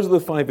 So those are the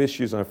 5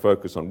 issues I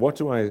focus on. What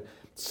do I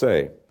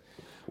say?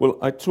 Well,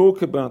 I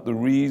talk about the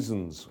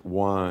reasons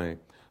why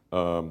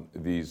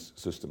these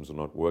systems are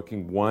not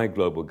working, why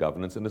global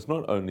governance, and it's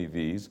not only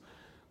these.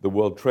 The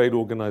World Trade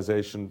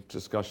Organization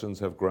discussions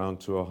have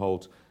ground to a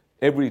halt.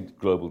 Every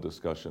global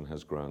discussion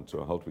has ground to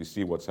a halt. We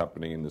see what's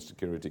happening in the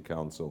Security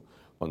Council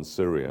on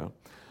Syria,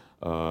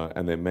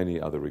 and there are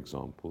many other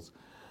examples.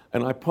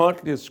 And I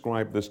partly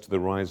ascribe this to the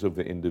rise of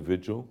the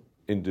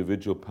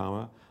individual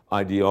power,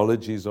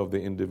 ideologies of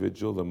the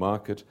individual, the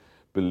market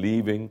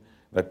believing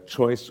that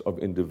choice of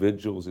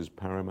individuals is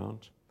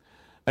paramount.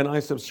 And I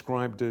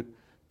subscribed it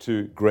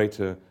to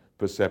greater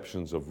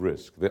perceptions of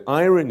risk. The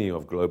irony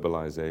of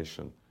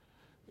globalization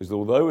is that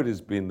although it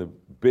has been the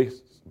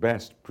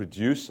best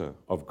producer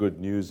of good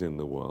news in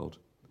the world,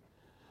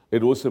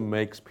 it also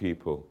makes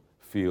people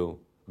feel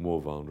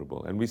more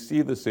vulnerable. And we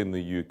see this in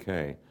the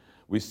UK.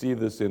 We see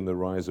this in the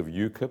rise of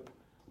UKIP,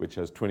 which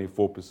has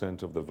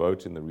 24% of the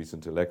vote in the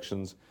recent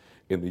elections.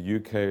 In the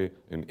UK,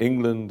 in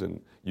England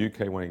and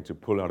UK wanting to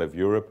pull out of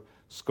Europe,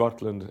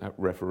 Scotland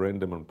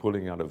referendum on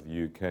pulling out of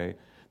the UK.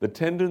 The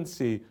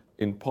tendency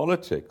in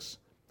politics,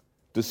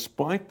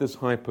 despite this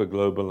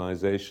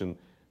hyper-globalization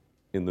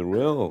in the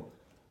real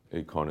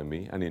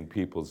economy and in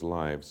people's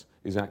lives,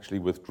 is actually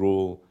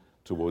withdrawal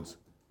towards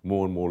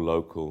more and more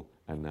local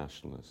and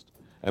nationalist.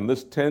 And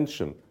this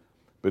tension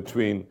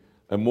between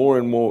a more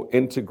and more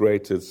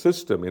integrated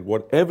system in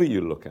whatever you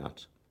look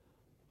at,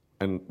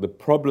 and the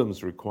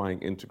problems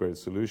requiring integrated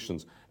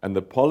solutions, and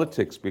the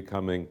politics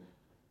becoming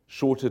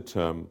shorter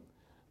term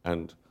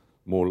and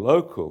more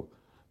local,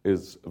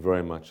 is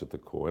very much at the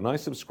core. And I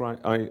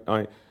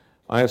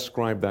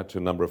ascribe that to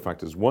a number of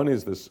factors. One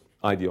is this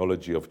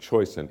ideology of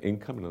choice and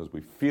income. In other words,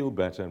 we feel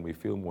better and we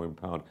feel more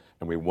empowered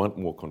and we want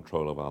more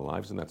control of our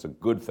lives, and that's a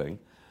good thing.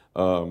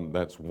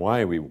 That's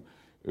why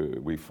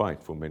we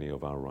fight for many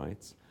of our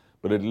rights.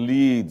 But it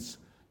leads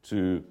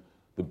to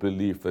the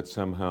belief that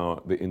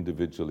somehow the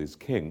individual is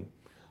king,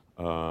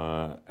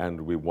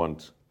 and we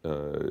want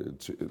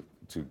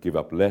to give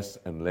up less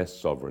and less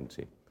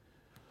sovereignty.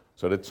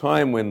 So at a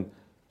time when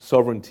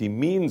sovereignty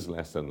means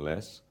less and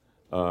less,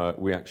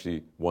 we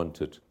actually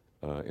want it,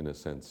 in a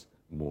sense,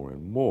 more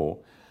and more.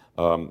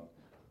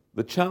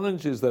 The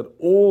challenge is that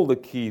all the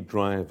key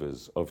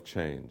drivers of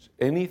change,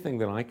 anything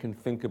that I can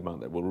think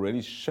about that will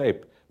really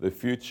shape the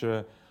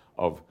future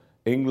of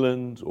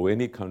England or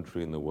any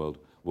country in the world,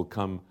 will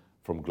come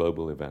from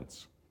global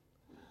events.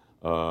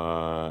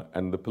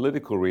 And the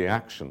political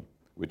reaction,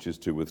 which is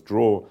to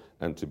withdraw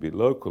and to be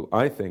local,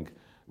 I think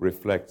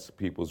reflects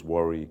people's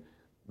worry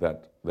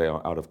that they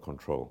are out of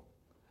control.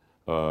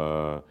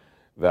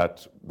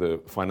 That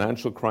the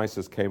financial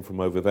crisis came from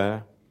over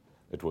there.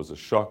 It was a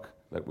shock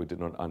that we did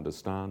not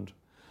understand.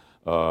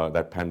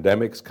 That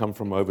pandemics come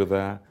from over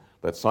there.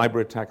 That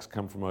cyber attacks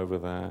come from over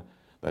there.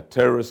 That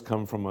terrorists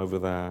come from over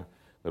there.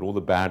 That all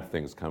the bad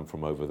things come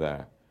from over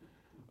there.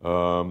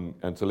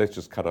 And so let's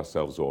just cut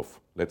ourselves off.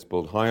 Let's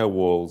build higher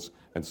walls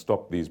and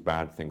stop these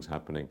bad things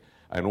happening.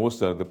 And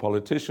also the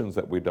politicians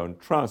that we don't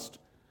trust,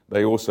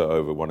 they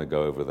also want to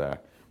go over there.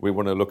 We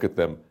want to look at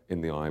them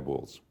in the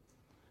eyeballs.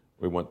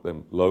 We want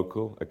them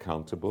local,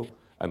 accountable,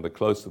 and the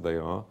closer they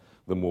are,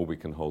 the more we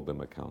can hold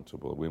them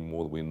accountable. The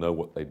more we know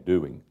what they're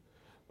doing.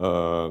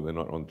 They're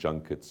not on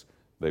junkets,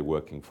 they're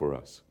working for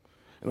us.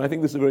 And I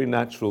think this is a very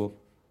natural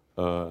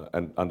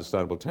and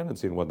understandable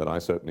tendency, and one that I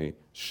certainly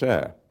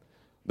share.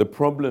 The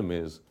problem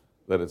is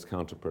that it's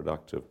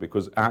counterproductive,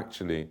 because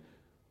actually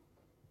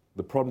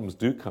the problems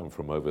do come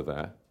from over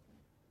there,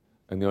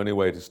 And the only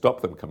way to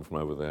stop them coming from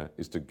over there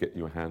is to get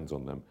your hands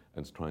on them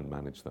and to try and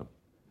manage them,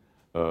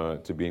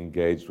 to be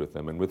engaged with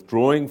them. And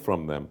withdrawing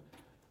from them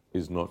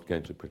is not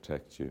going to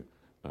protect you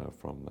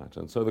from that.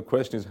 And so the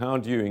question is, how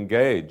do you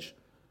engage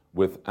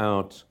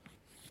without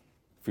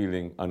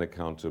feeling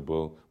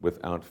unaccountable,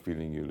 without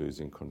feeling you're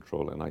losing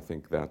control? And I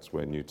think that's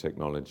where new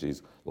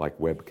technologies like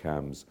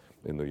webcams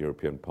in the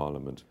European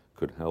Parliament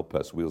could help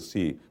us. We'll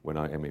see when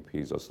our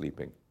MEPs are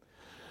sleeping.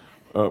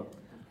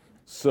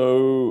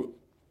 So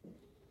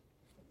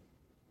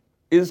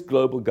is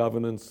global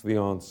governance the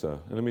answer?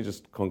 And let me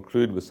just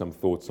conclude with some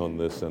thoughts on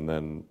this, and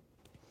then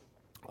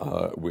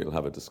we'll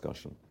have a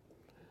discussion.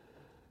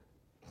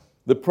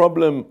 The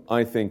problem,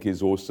 I think,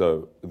 is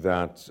also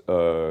that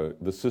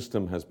the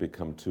system has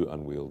become too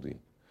unwieldy.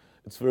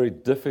 It's very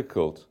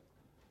difficult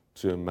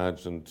to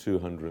imagine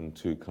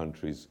 202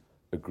 countries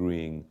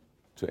agreeing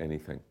to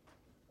anything.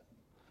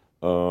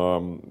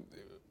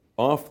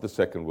 After the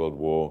Second World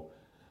War,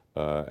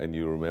 and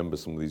you remember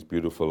some of these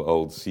beautiful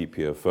old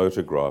sepia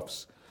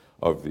photographs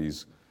of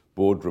these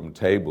boardroom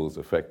tables,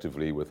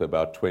 effectively, with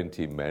about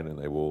 20 men, and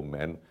they were all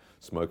men,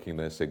 smoking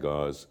their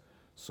cigars,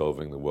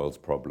 solving the world's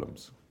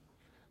problems.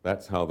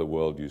 That's how the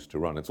world used to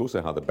run. It's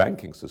also how the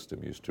banking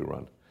system used to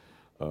run.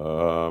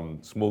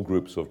 Small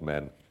groups of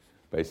men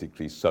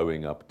basically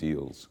sewing up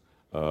deals,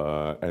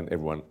 and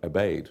everyone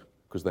obeyed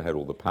because they had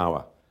all the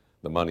power,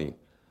 the money,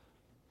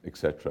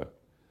 etc.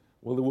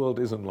 Well, the world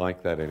isn't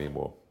like that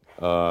anymore.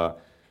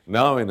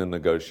 Now in a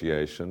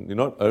negotiation, you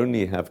not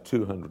only have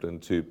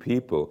 202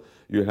 people,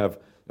 you have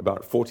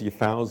about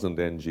 40,000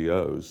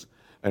 NGOs,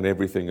 and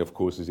everything, of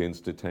course, is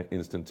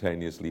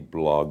instantaneously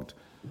blogged,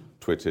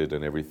 twittered,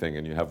 and everything,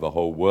 and you have the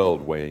whole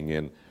world weighing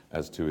in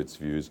as to its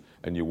views,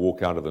 and you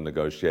walk out of the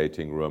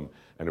negotiating room,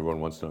 and everyone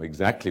wants to know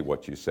exactly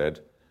what you said,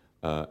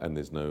 and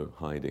there's no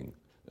hiding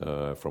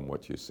from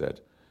what you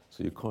said.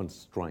 So you can't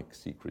strike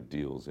secret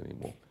deals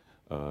anymore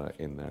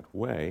in that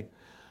way.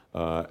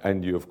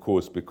 And you, of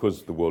course,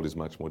 because the world is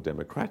much more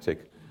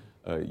democratic,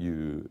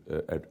 you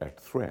at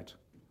threat.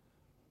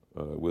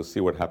 We'll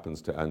see what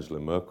happens to Angela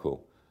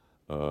Merkel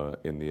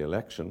in the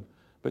election,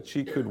 but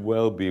she could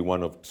well be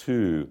one of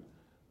two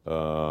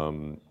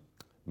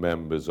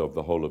members of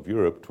the whole of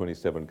Europe,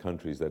 27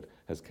 countries, that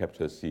has kept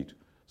her seat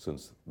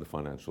since the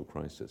financial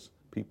crisis.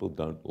 People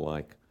don't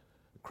like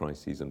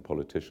crises, and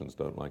politicians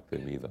don't like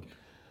them either.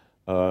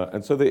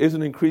 And so there is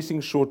an increasing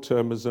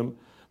short-termism,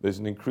 there's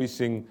an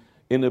increasing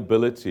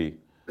inability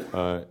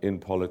in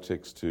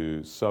politics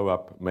to sew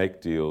up,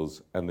 make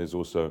deals, and there's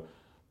also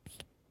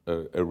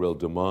a real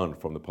demand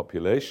from the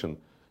population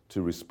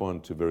to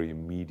respond to very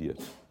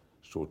immediate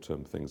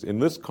short-term things. In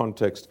this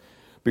context,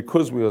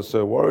 because we are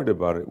so worried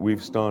about it,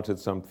 we've started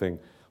something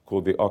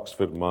called the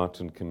Oxford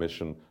Martin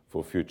Commission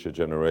for Future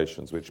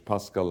Generations, which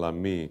Pascal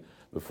Lamy,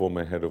 the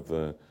former head of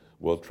the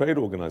World Trade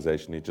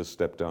Organization, he just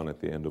stepped down at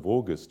the end of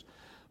August,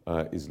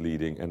 is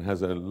leading, and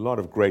has a lot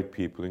of great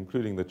people,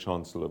 including the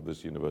Chancellor of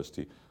this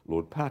university,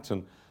 Lord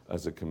Patten,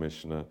 as a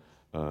commissioner,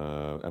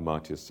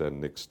 Amartya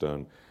Sen, Nick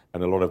Stone,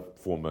 and a lot of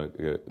former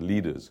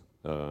leaders,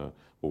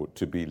 or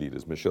to-be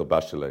leaders. Michelle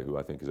Bachelet, who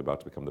I think is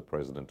about to become the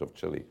president of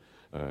Chile,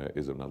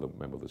 is another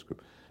member of this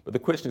group. But the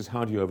question is,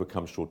 how do you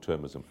overcome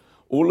short-termism?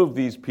 All of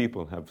these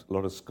people have a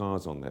lot of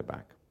scars on their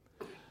back,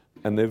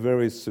 and there are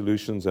various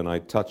solutions, and I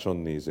touch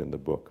on these in the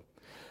book.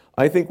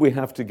 I think we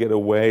have to get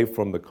away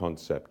from the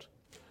concept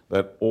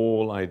that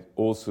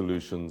all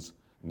solutions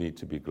need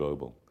to be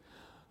global.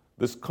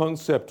 This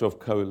concept of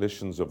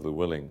coalitions of the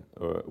willing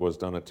was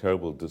done a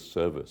terrible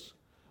disservice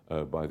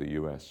by the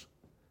US.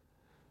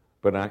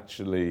 But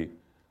actually,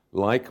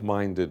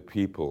 like-minded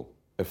people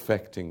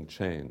affecting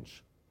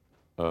change,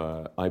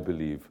 I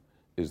believe,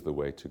 is the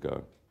way to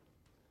go.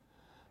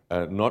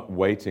 Not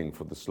waiting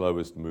for the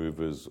slowest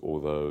movers or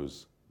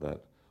those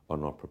that are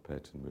not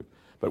prepared to move.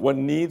 But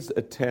one needs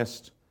a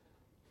test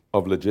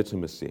of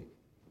legitimacy.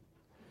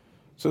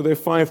 So there are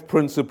 5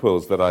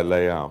 principles that I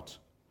lay out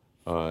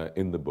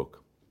in the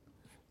book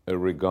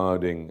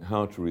regarding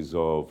how to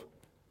resolve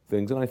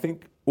things. And I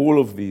think all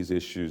of these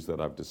issues that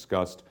I've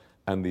discussed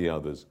and the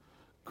others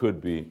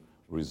could be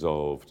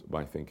resolved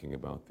by thinking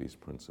about these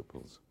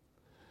principles.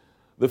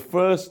 The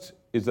first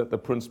is that the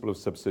principle of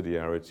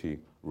subsidiarity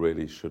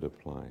really should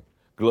apply.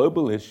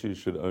 Global issues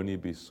should only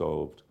be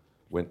solved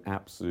when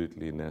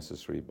absolutely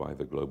necessary by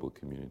the global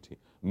community.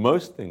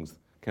 Most things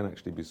can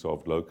actually be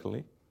solved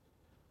locally,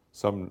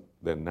 some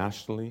then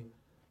nationally,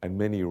 and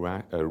many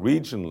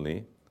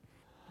regionally,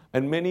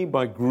 and many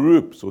by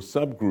groups or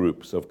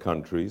subgroups of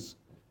countries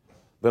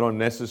that are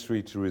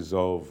necessary to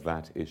resolve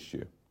that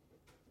issue.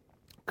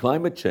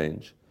 Climate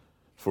change,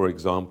 for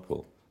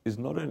example, is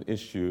not an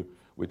issue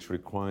which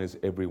requires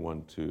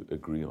everyone to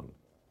agree on.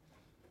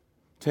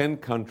 10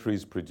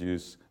 countries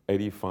produce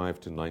 85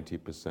 to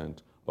 90%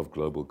 of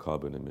global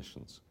carbon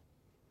emissions.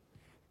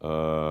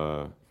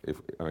 If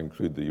I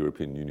include the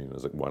European Union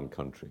as one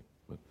country.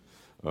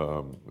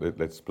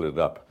 Let's split it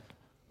up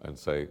and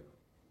say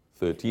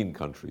 13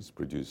 countries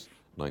produce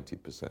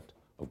 90%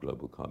 of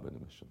global carbon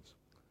emissions.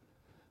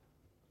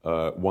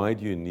 Why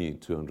do you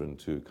need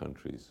 202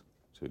 countries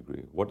to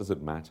agree? What does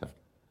it matter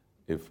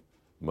if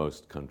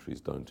most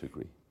countries don't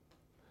agree?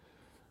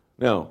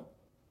 Now,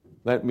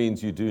 that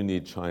means you do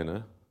need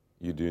China,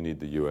 you do need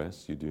the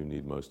US, you do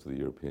need most of the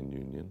European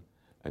Union,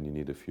 and you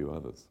need a few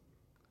others.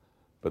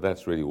 But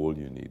that's really all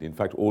you need. In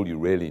fact, all you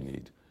really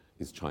need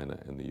is China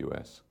and the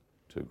US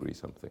to agree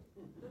something,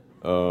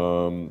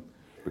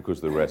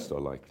 because the rest are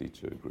likely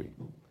to agree.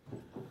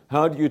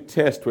 How do you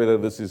test whether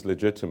this is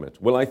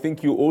legitimate? Well, I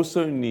think you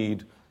also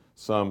need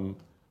some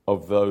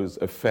of those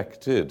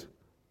affected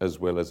as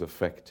well as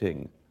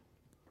affecting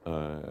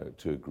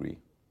to agree.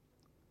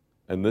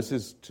 And this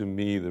is, to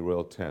me, the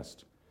real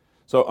test.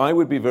 So I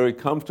would be very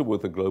comfortable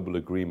with a global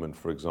agreement,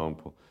 for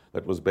example,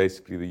 that was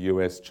basically the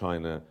US,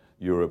 China,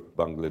 Europe,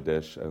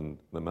 Bangladesh, and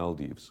the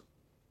Maldives.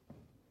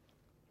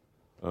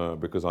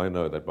 Because I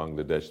know that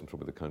Bangladesh is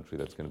probably the country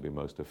that's going to be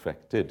most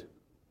affected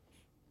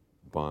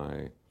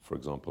by, for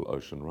example,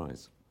 ocean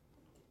rise.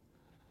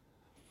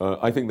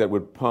 I think that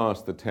would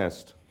pass the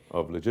test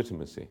of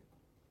legitimacy.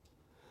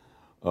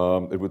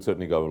 It would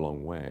certainly go a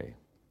long way.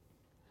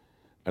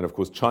 And of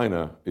course,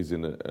 China is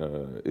in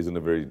a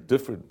very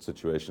different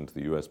situation to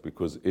the US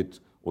because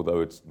although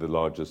it's the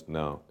largest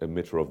now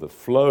emitter of the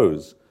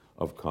flows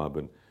of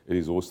carbon, it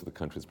is also the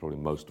country that's probably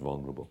most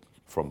vulnerable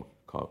from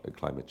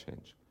climate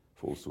change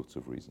for all sorts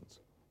of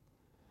reasons.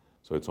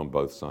 So it's on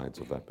both sides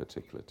of that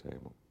particular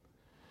table.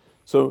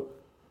 So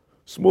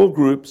small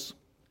groups,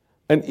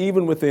 and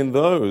even within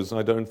those,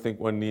 I don't think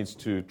one needs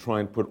to try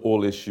and put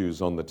all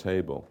issues on the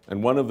table.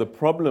 And one of the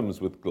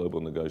problems with global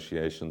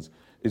negotiations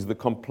is the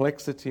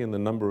complexity and the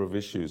number of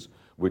issues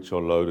which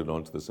are loaded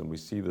onto this. And we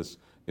see this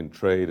in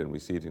trade, and we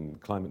see it in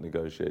climate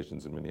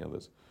negotiations and many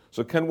others.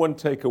 So can one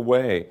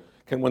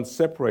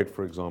separate,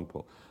 for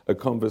example, a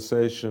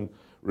conversation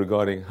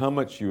regarding how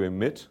much you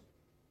emit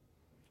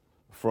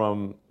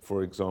from,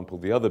 for example,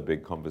 the other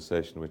big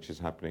conversation which is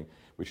happening,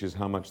 which is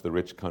how much the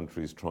rich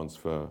countries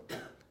transfer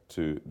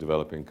to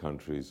developing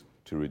countries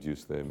to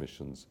reduce their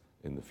emissions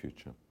in the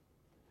future?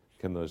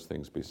 Can those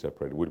things be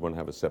separated? Would one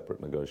have a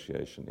separate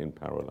negotiation in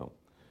parallel?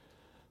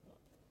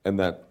 And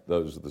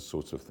those are the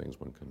sorts of things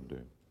one can do.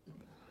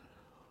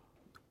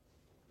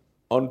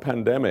 On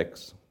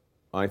pandemics,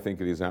 I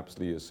think it is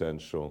absolutely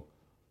essential,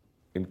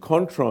 in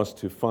contrast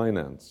to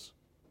finance,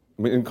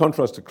 in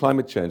contrast to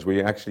climate change, where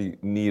you actually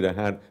need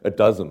a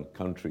dozen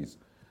countries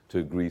to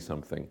agree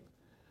something.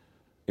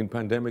 In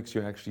pandemics,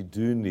 you actually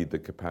do need the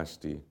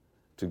capacity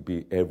to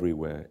be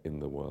everywhere in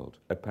the world.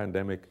 A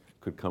pandemic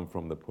could come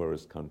from the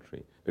poorest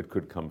country. It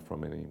could come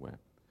from anywhere.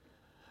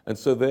 And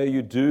so there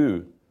you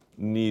do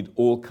need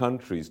all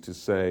countries to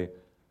say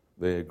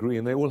they agree,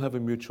 and they all have a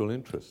mutual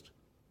interest.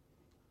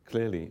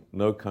 Clearly,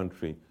 no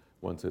country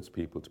wants its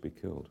people to be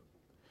killed.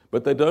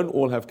 But they don't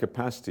all have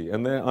capacity,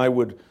 and there I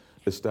would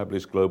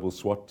establish global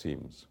SWAT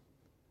teams,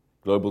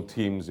 global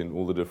teams in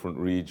all the different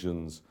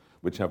regions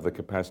which have the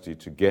capacity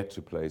to get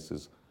to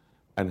places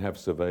and have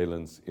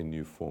surveillance in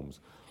new forms.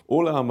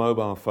 All our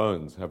mobile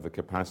phones have the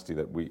capacity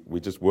that we're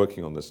just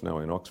working on this now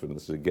in Oxford, and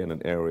this is again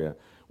an area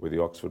where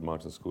the Oxford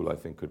Martin School, I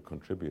think, could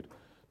contribute,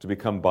 to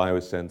become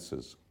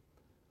biosensors.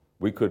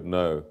 We could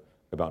know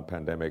about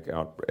pandemic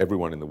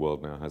everyone in the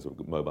world now has a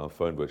mobile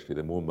phone virtually.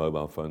 There are more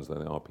mobile phones than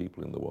there are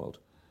people in the world.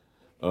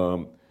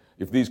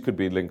 If these could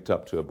be linked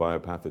up to a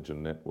biopathogen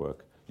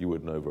network, you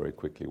would know very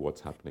quickly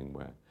what's happening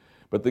where.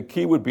 But the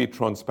key would be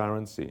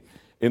transparency.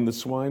 In the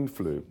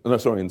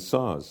in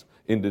SARS,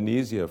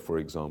 Indonesia, for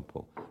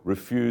example,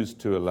 refused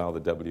to allow the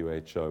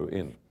WHO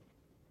in.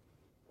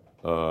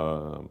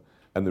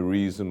 And the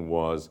reason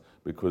was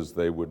because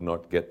they would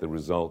not get the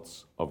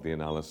results of the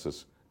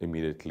analysis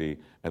immediately,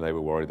 and they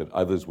were worried that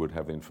others would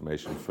have the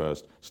information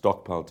first,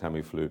 stockpile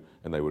Tamiflu,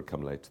 and they would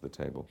come late to the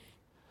table.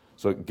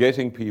 So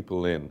getting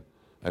people in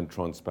and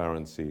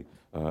transparency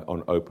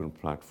on open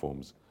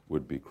platforms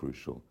would be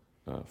crucial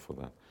for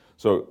that.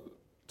 So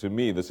to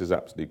me, this is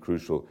absolutely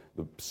crucial,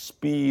 the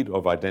speed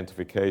of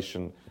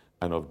identification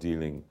and of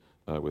dealing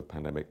with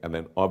pandemic. And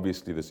then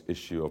obviously this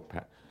issue of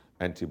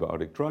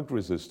antibiotic drug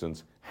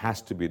resistance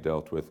has to be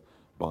dealt with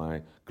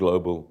by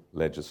global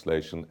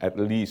legislation, at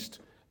least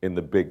in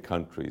the big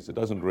countries. It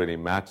doesn't really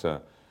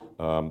matter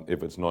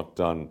if it's not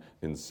done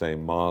in, say,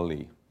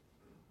 Mali,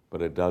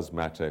 but it does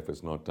matter if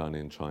it's not done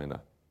in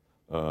China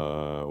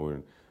or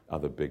in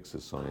other big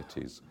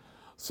societies.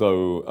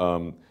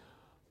 So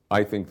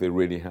I think there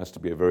really has to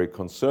be a very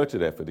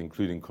concerted effort,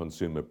 including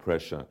consumer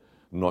pressure,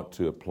 not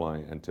to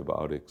apply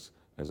antibiotics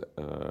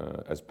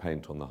as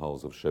paint on the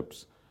hulls of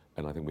ships.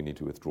 And I think we need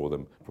to withdraw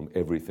them from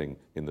everything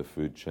in the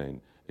food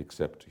chain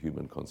except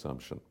human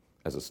consumption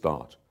as a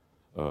start.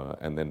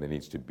 And then there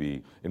needs to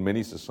be, in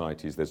many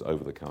societies, there's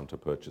over-the-counter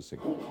purchasing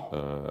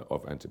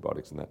of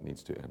antibiotics, and that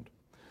needs to end.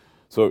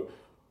 So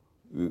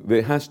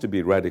there has to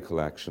be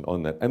radical action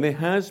on that. And there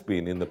has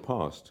been in the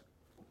past,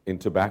 in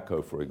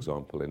tobacco, for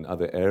example, in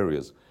other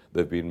areas,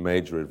 there have been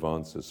major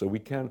advances. So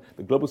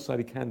the global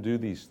society can do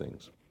these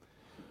things.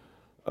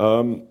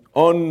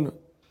 On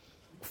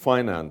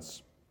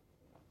finance,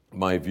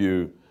 my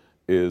view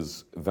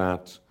is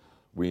that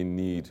we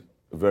need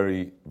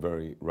very,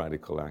 very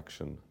radical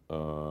action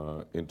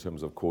in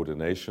terms of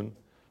coordination.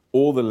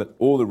 All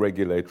the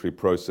regulatory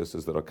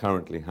processes that are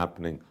currently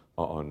happening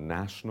are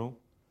national.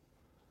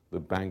 The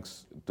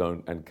banks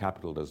don't, and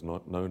capital does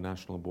not know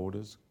national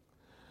borders.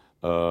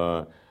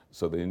 So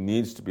there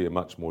needs to be a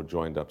much more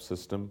joined up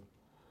system.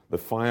 The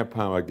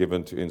firepower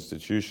given to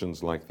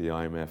institutions like the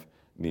IMF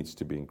needs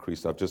to be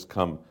increased. I've just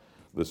come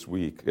this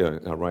week,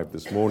 arrived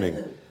this morning.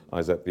 I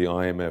was at the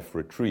IMF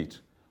retreat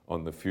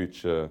on the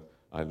future.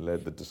 I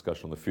led the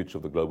discussion on the future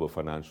of the global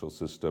financial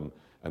system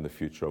and the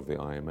future of the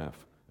IMF.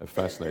 A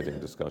fascinating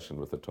discussion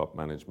with the top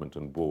management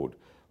and board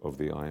of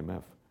the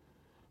IMF.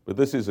 But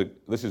this is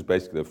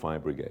basically the fire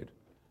brigade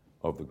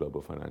of the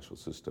global financial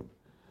system.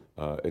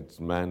 Its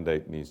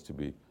mandate needs to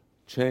be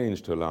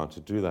changed to allow it to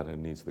do that, and it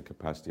needs the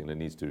capacity, and it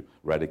needs to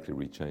radically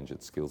rechange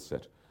its skill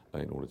set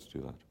in order to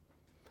do that.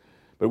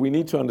 But we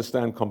need to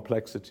understand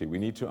complexity. We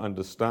need to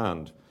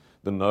understand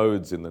the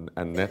nodes and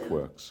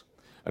networks.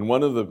 And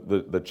one of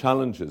the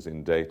challenges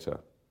in data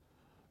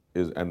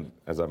is, and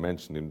as I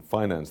mentioned in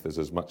finance, there's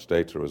as much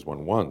data as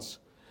one wants,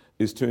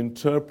 is to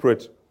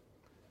interpret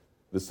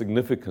the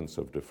significance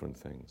of different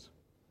things.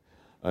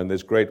 And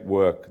there's great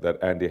work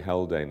that Andy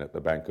Haldane at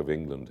the Bank of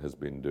England has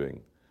been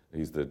doing.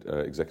 He's the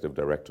Executive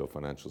Director of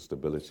Financial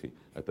Stability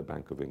at the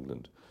Bank of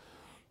England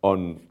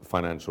on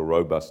financial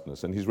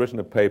robustness. And he's written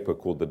a paper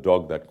called The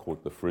Dog That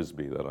Caught the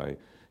Frisbee that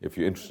if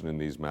you're interested in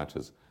these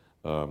matters,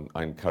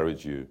 I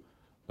encourage you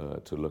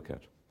to look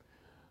at.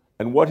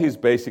 And what he's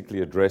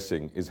basically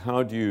addressing is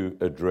how do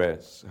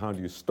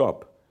you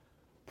stop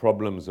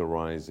problems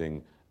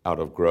arising out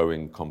of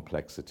growing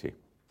complexity?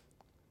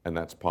 And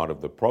that's part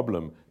of the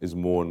problem, is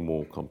more and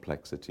more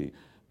complexity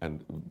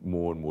and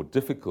more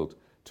difficult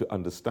to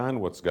understand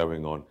what's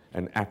going on,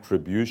 and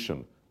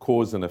attribution,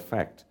 cause and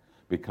effect,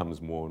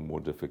 becomes more and more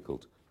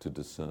difficult to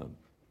discern.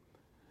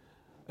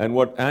 And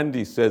what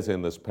Andy says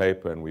in this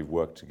paper, and we've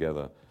worked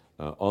together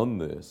on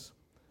this,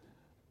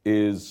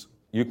 is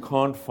you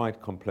can't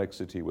fight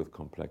complexity with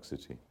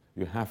complexity.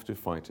 You have to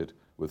fight it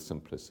with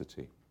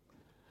simplicity.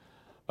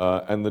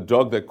 And the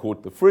dog that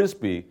caught the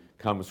frisbee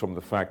comes from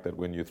the fact that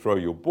when you throw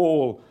your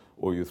ball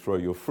or you throw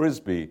your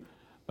frisbee,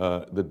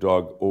 the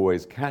dog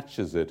always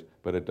catches it,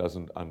 but it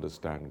doesn't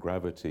understand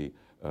gravity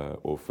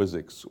or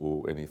physics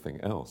or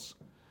anything else.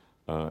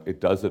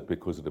 It does it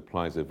because it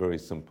applies a very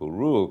simple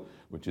rule,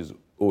 which is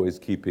always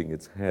keeping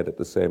its head at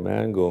the same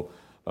angle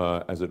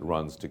as it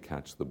runs to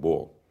catch the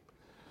ball,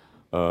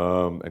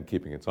 and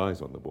keeping its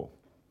eyes on the ball.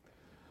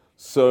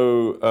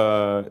 So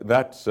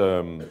that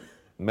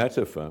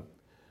metaphor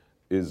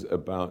is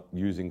about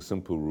using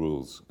simple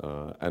rules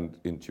and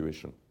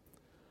intuition.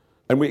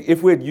 And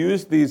if we had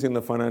used these in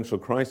the financial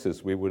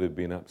crisis, we would have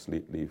been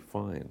absolutely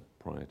fine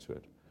prior to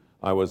it.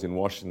 I was in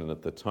Washington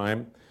at the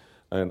time,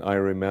 and I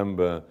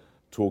remember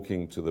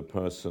talking to the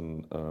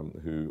person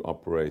who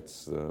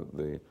operates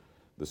the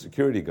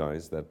security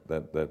guys that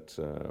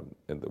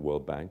in the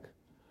World Bank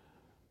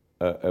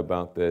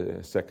about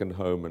their second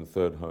home and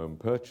third home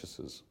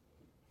purchases.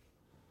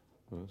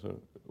 So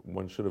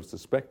one should have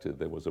suspected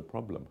there was a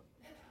problem.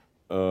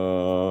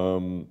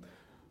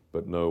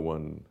 But no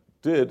one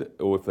did,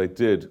 or if they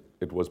did,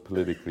 it was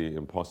politically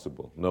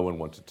impossible. No one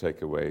wanted to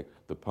take away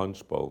the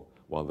punch bowl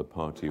while the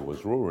party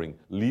was roaring,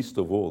 least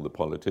of all the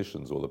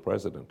politicians or the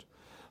president.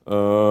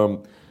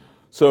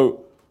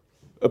 So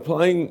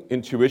applying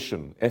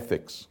intuition,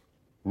 ethics,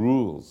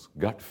 rules,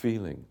 gut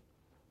feeling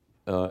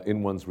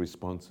in one's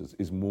responses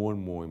is more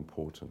and more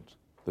important.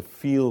 The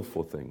feel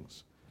for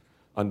things,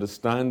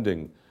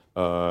 understanding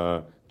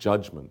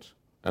judgment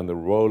and the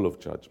role of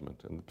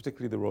judgment, and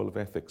particularly the role of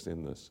ethics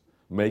in this,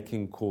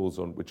 making calls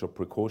on which are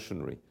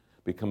precautionary,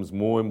 becomes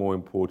more and more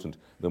important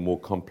the more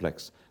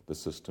complex the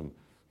system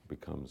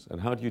becomes. And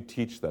how do you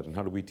teach that, and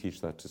how do we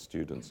teach that to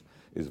students,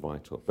 is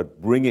vital.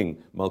 But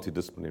bringing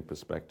multidisciplinary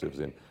perspectives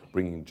in,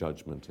 bringing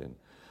judgment in.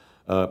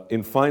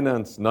 In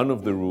finance, none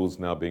of the rules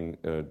now being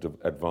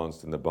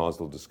advanced in the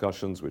Basel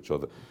discussions, which are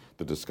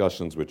the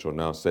discussions which are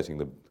now setting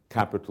the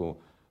capital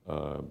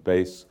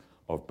base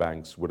of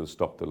banks, would have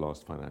stopped the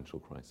last financial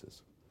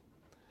crisis.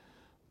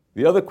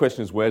 The other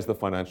question is, where's the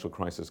financial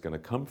crisis going to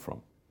come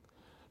from?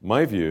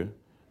 My view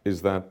is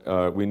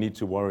that we need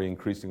to worry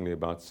increasingly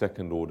about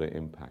second-order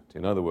impact.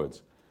 In other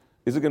words,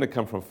 is it going to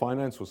come from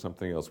finance or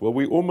something else? Well,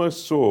 we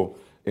almost saw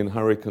in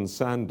Hurricane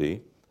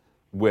Sandy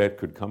where it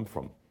could come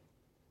from.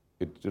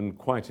 It didn't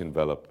quite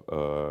envelop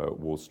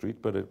Wall Street,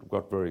 but it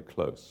got very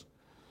close.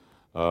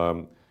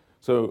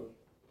 So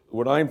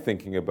what I'm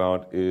thinking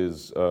about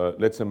is,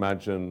 let's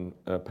imagine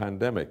a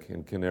pandemic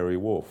in Canary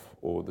Wharf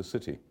or the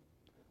city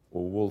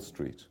or Wall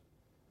Street.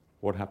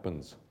 What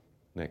happens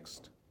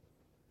next?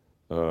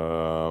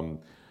 And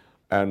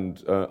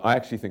I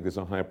actually think there's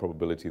a higher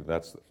probability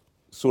that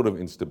sort of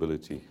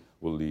instability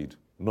will lead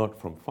not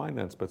from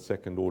finance, but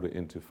second order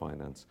into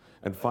finance.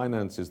 And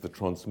finance is the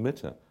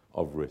transmitter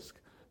of risk,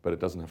 but it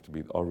doesn't have to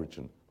be the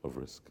origin of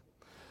risk.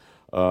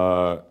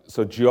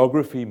 So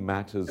geography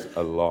matters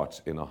a lot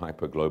in a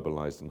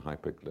hyper-globalized and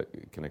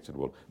hyper-connected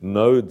world.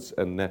 Nodes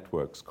and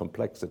networks,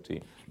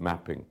 complexity,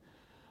 mapping.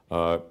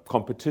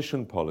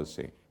 competition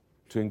policy,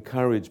 to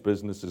encourage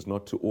businesses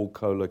not to all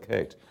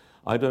co-locate.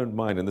 I don't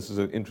mind, and this is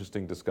an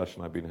interesting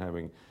discussion I've been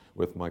having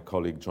with my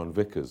colleague John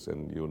Vickers,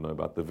 and you'll know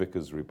about the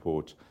Vickers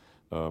report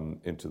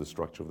into the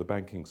structure of the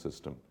banking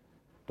system.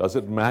 Does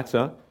it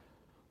matter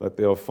that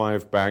there are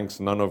 5 banks,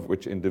 none of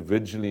which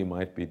individually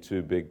might be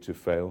too big to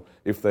fail,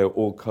 if they're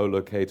all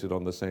co-located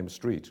on the same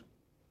street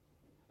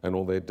and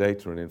all their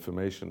data and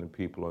information and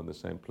people are in the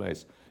same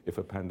place? If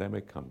a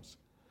pandemic comes,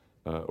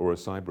 or a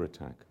cyber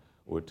attack,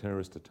 or a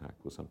terrorist attack,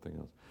 or something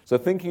else. So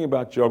thinking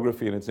about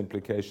geography and its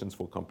implications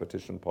for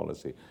competition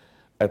policy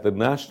at the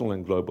national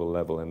and global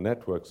level, and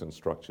networks and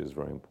structure, is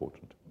very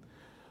important.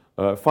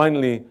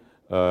 Finally,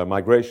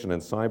 migration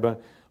and cyber.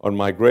 On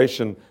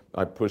migration,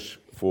 I push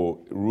for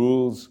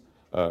rules,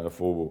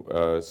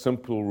 for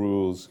simple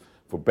rules,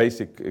 for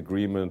basic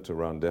agreement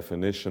around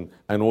definition,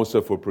 and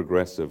also for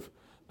progressive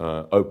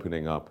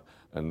opening up.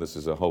 And this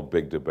is a whole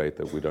big debate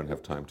that we don't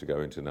have time to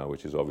go into now,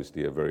 which is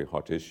obviously a very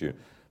hot issue.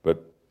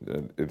 But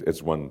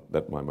it's one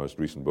that my most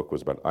recent book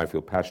was about. I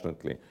feel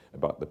passionately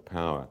about the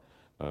power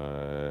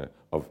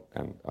of,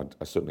 and I'm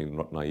certainly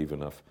not naive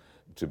enough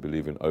to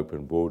believe in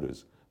open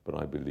borders, but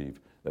I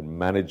believe that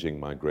managing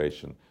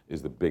migration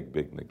is the big,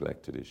 big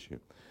neglected issue.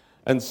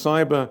 And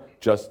cyber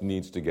just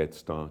needs to get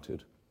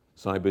started.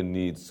 Cyber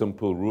needs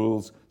simple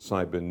rules.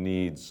 Cyber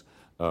needs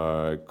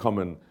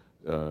common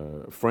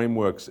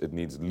frameworks. It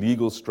needs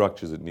legal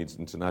structures. It needs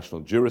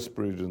international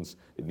jurisprudence.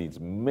 It needs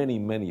many,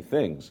 many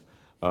things,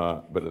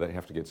 but they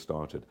have to get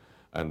started.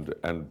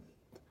 And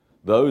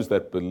those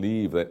that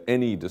believe that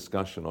any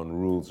discussion on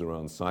rules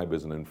around cyber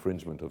is an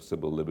infringement of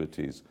civil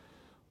liberties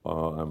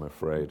are, I'm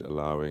afraid,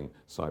 allowing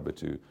cyber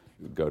to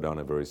go down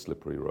a very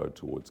slippery road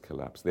towards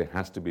collapse. There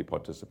has to be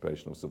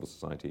participation of civil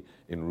society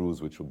in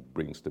rules which will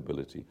bring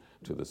stability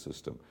to the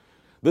system.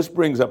 This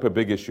brings up a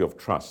big issue of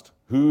trust.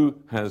 Who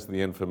has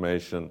the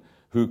information?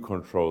 Who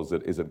controls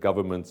it? Is it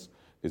governments?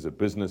 Is it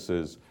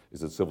businesses?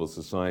 Is it civil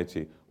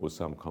society? Or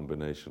some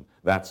combination?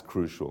 That's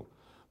crucial.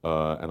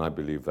 And I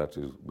believe that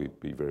will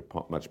be very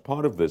much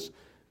part of this.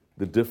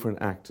 The different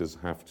actors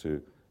have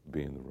to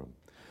be in the room.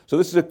 So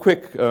this is a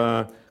quick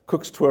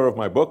cook's tour of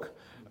my book.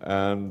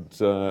 And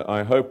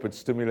I hope it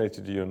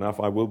stimulated you enough.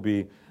 I will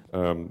be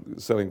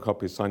selling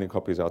copies, signing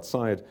copies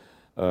outside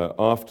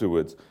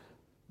afterwards.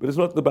 But it's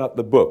not about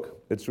the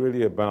book. It's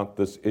really about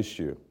this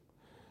issue.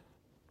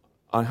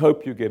 I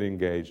hope you get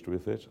engaged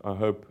with it. I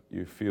hope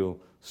you feel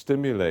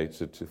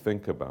stimulated to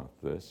think about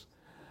this.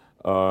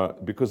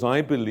 Because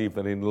I believe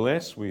that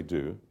unless we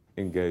do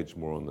engage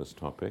more on this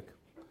topic,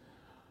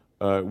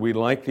 we're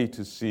likely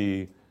to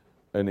see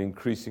an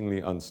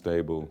increasingly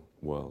unstable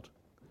world.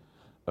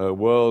 A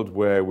world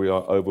where we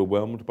are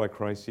overwhelmed by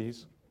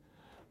crises,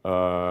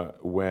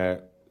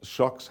 where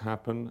shocks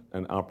happen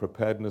and our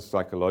preparedness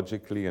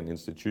psychologically and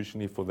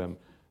institutionally for them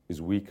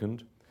is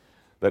weakened,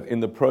 that in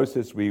the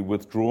process we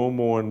withdraw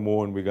more and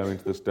more and we go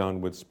into this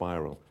downward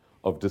spiral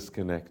of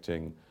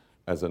disconnecting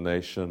as a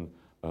nation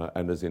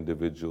and as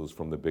individuals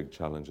from the big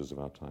challenges of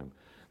our time.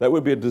 That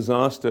would be a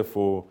disaster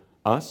for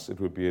us, it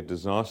would be a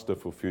disaster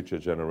for future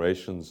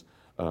generations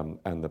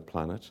and the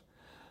planet,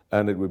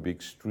 and it would be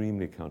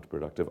extremely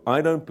counterproductive.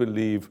 I don't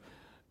believe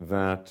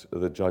that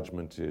the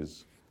judgment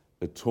is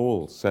at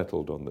all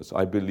settled on this.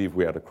 I believe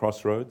we're at a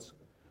crossroads.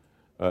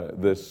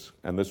 This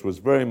was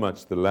very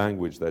much the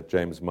language that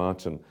James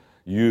Martin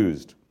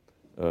used.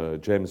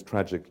 James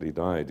tragically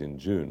died in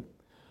June,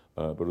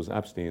 but it was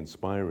absolutely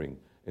inspiring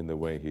in the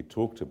way he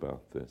talked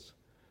about this.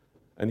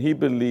 And he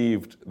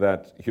believed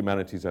that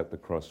humanity's at the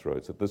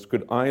crossroads, that this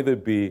could either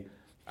be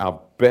our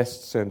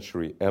best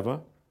century ever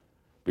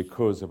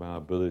because of our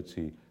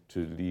ability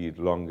to lead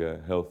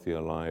longer,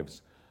 healthier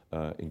lives,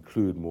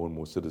 include more and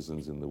more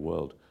citizens in the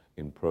world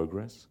in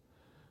progress,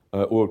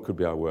 or it could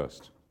be our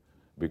worst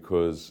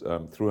because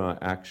through our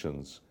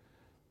actions,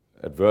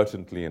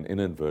 advertently and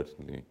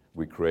inadvertently,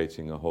 we're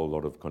creating a whole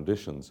lot of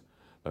conditions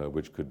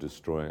which could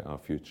destroy our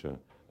future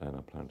and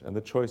our planet. And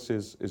the choice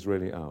is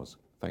really ours.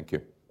 Thank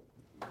you.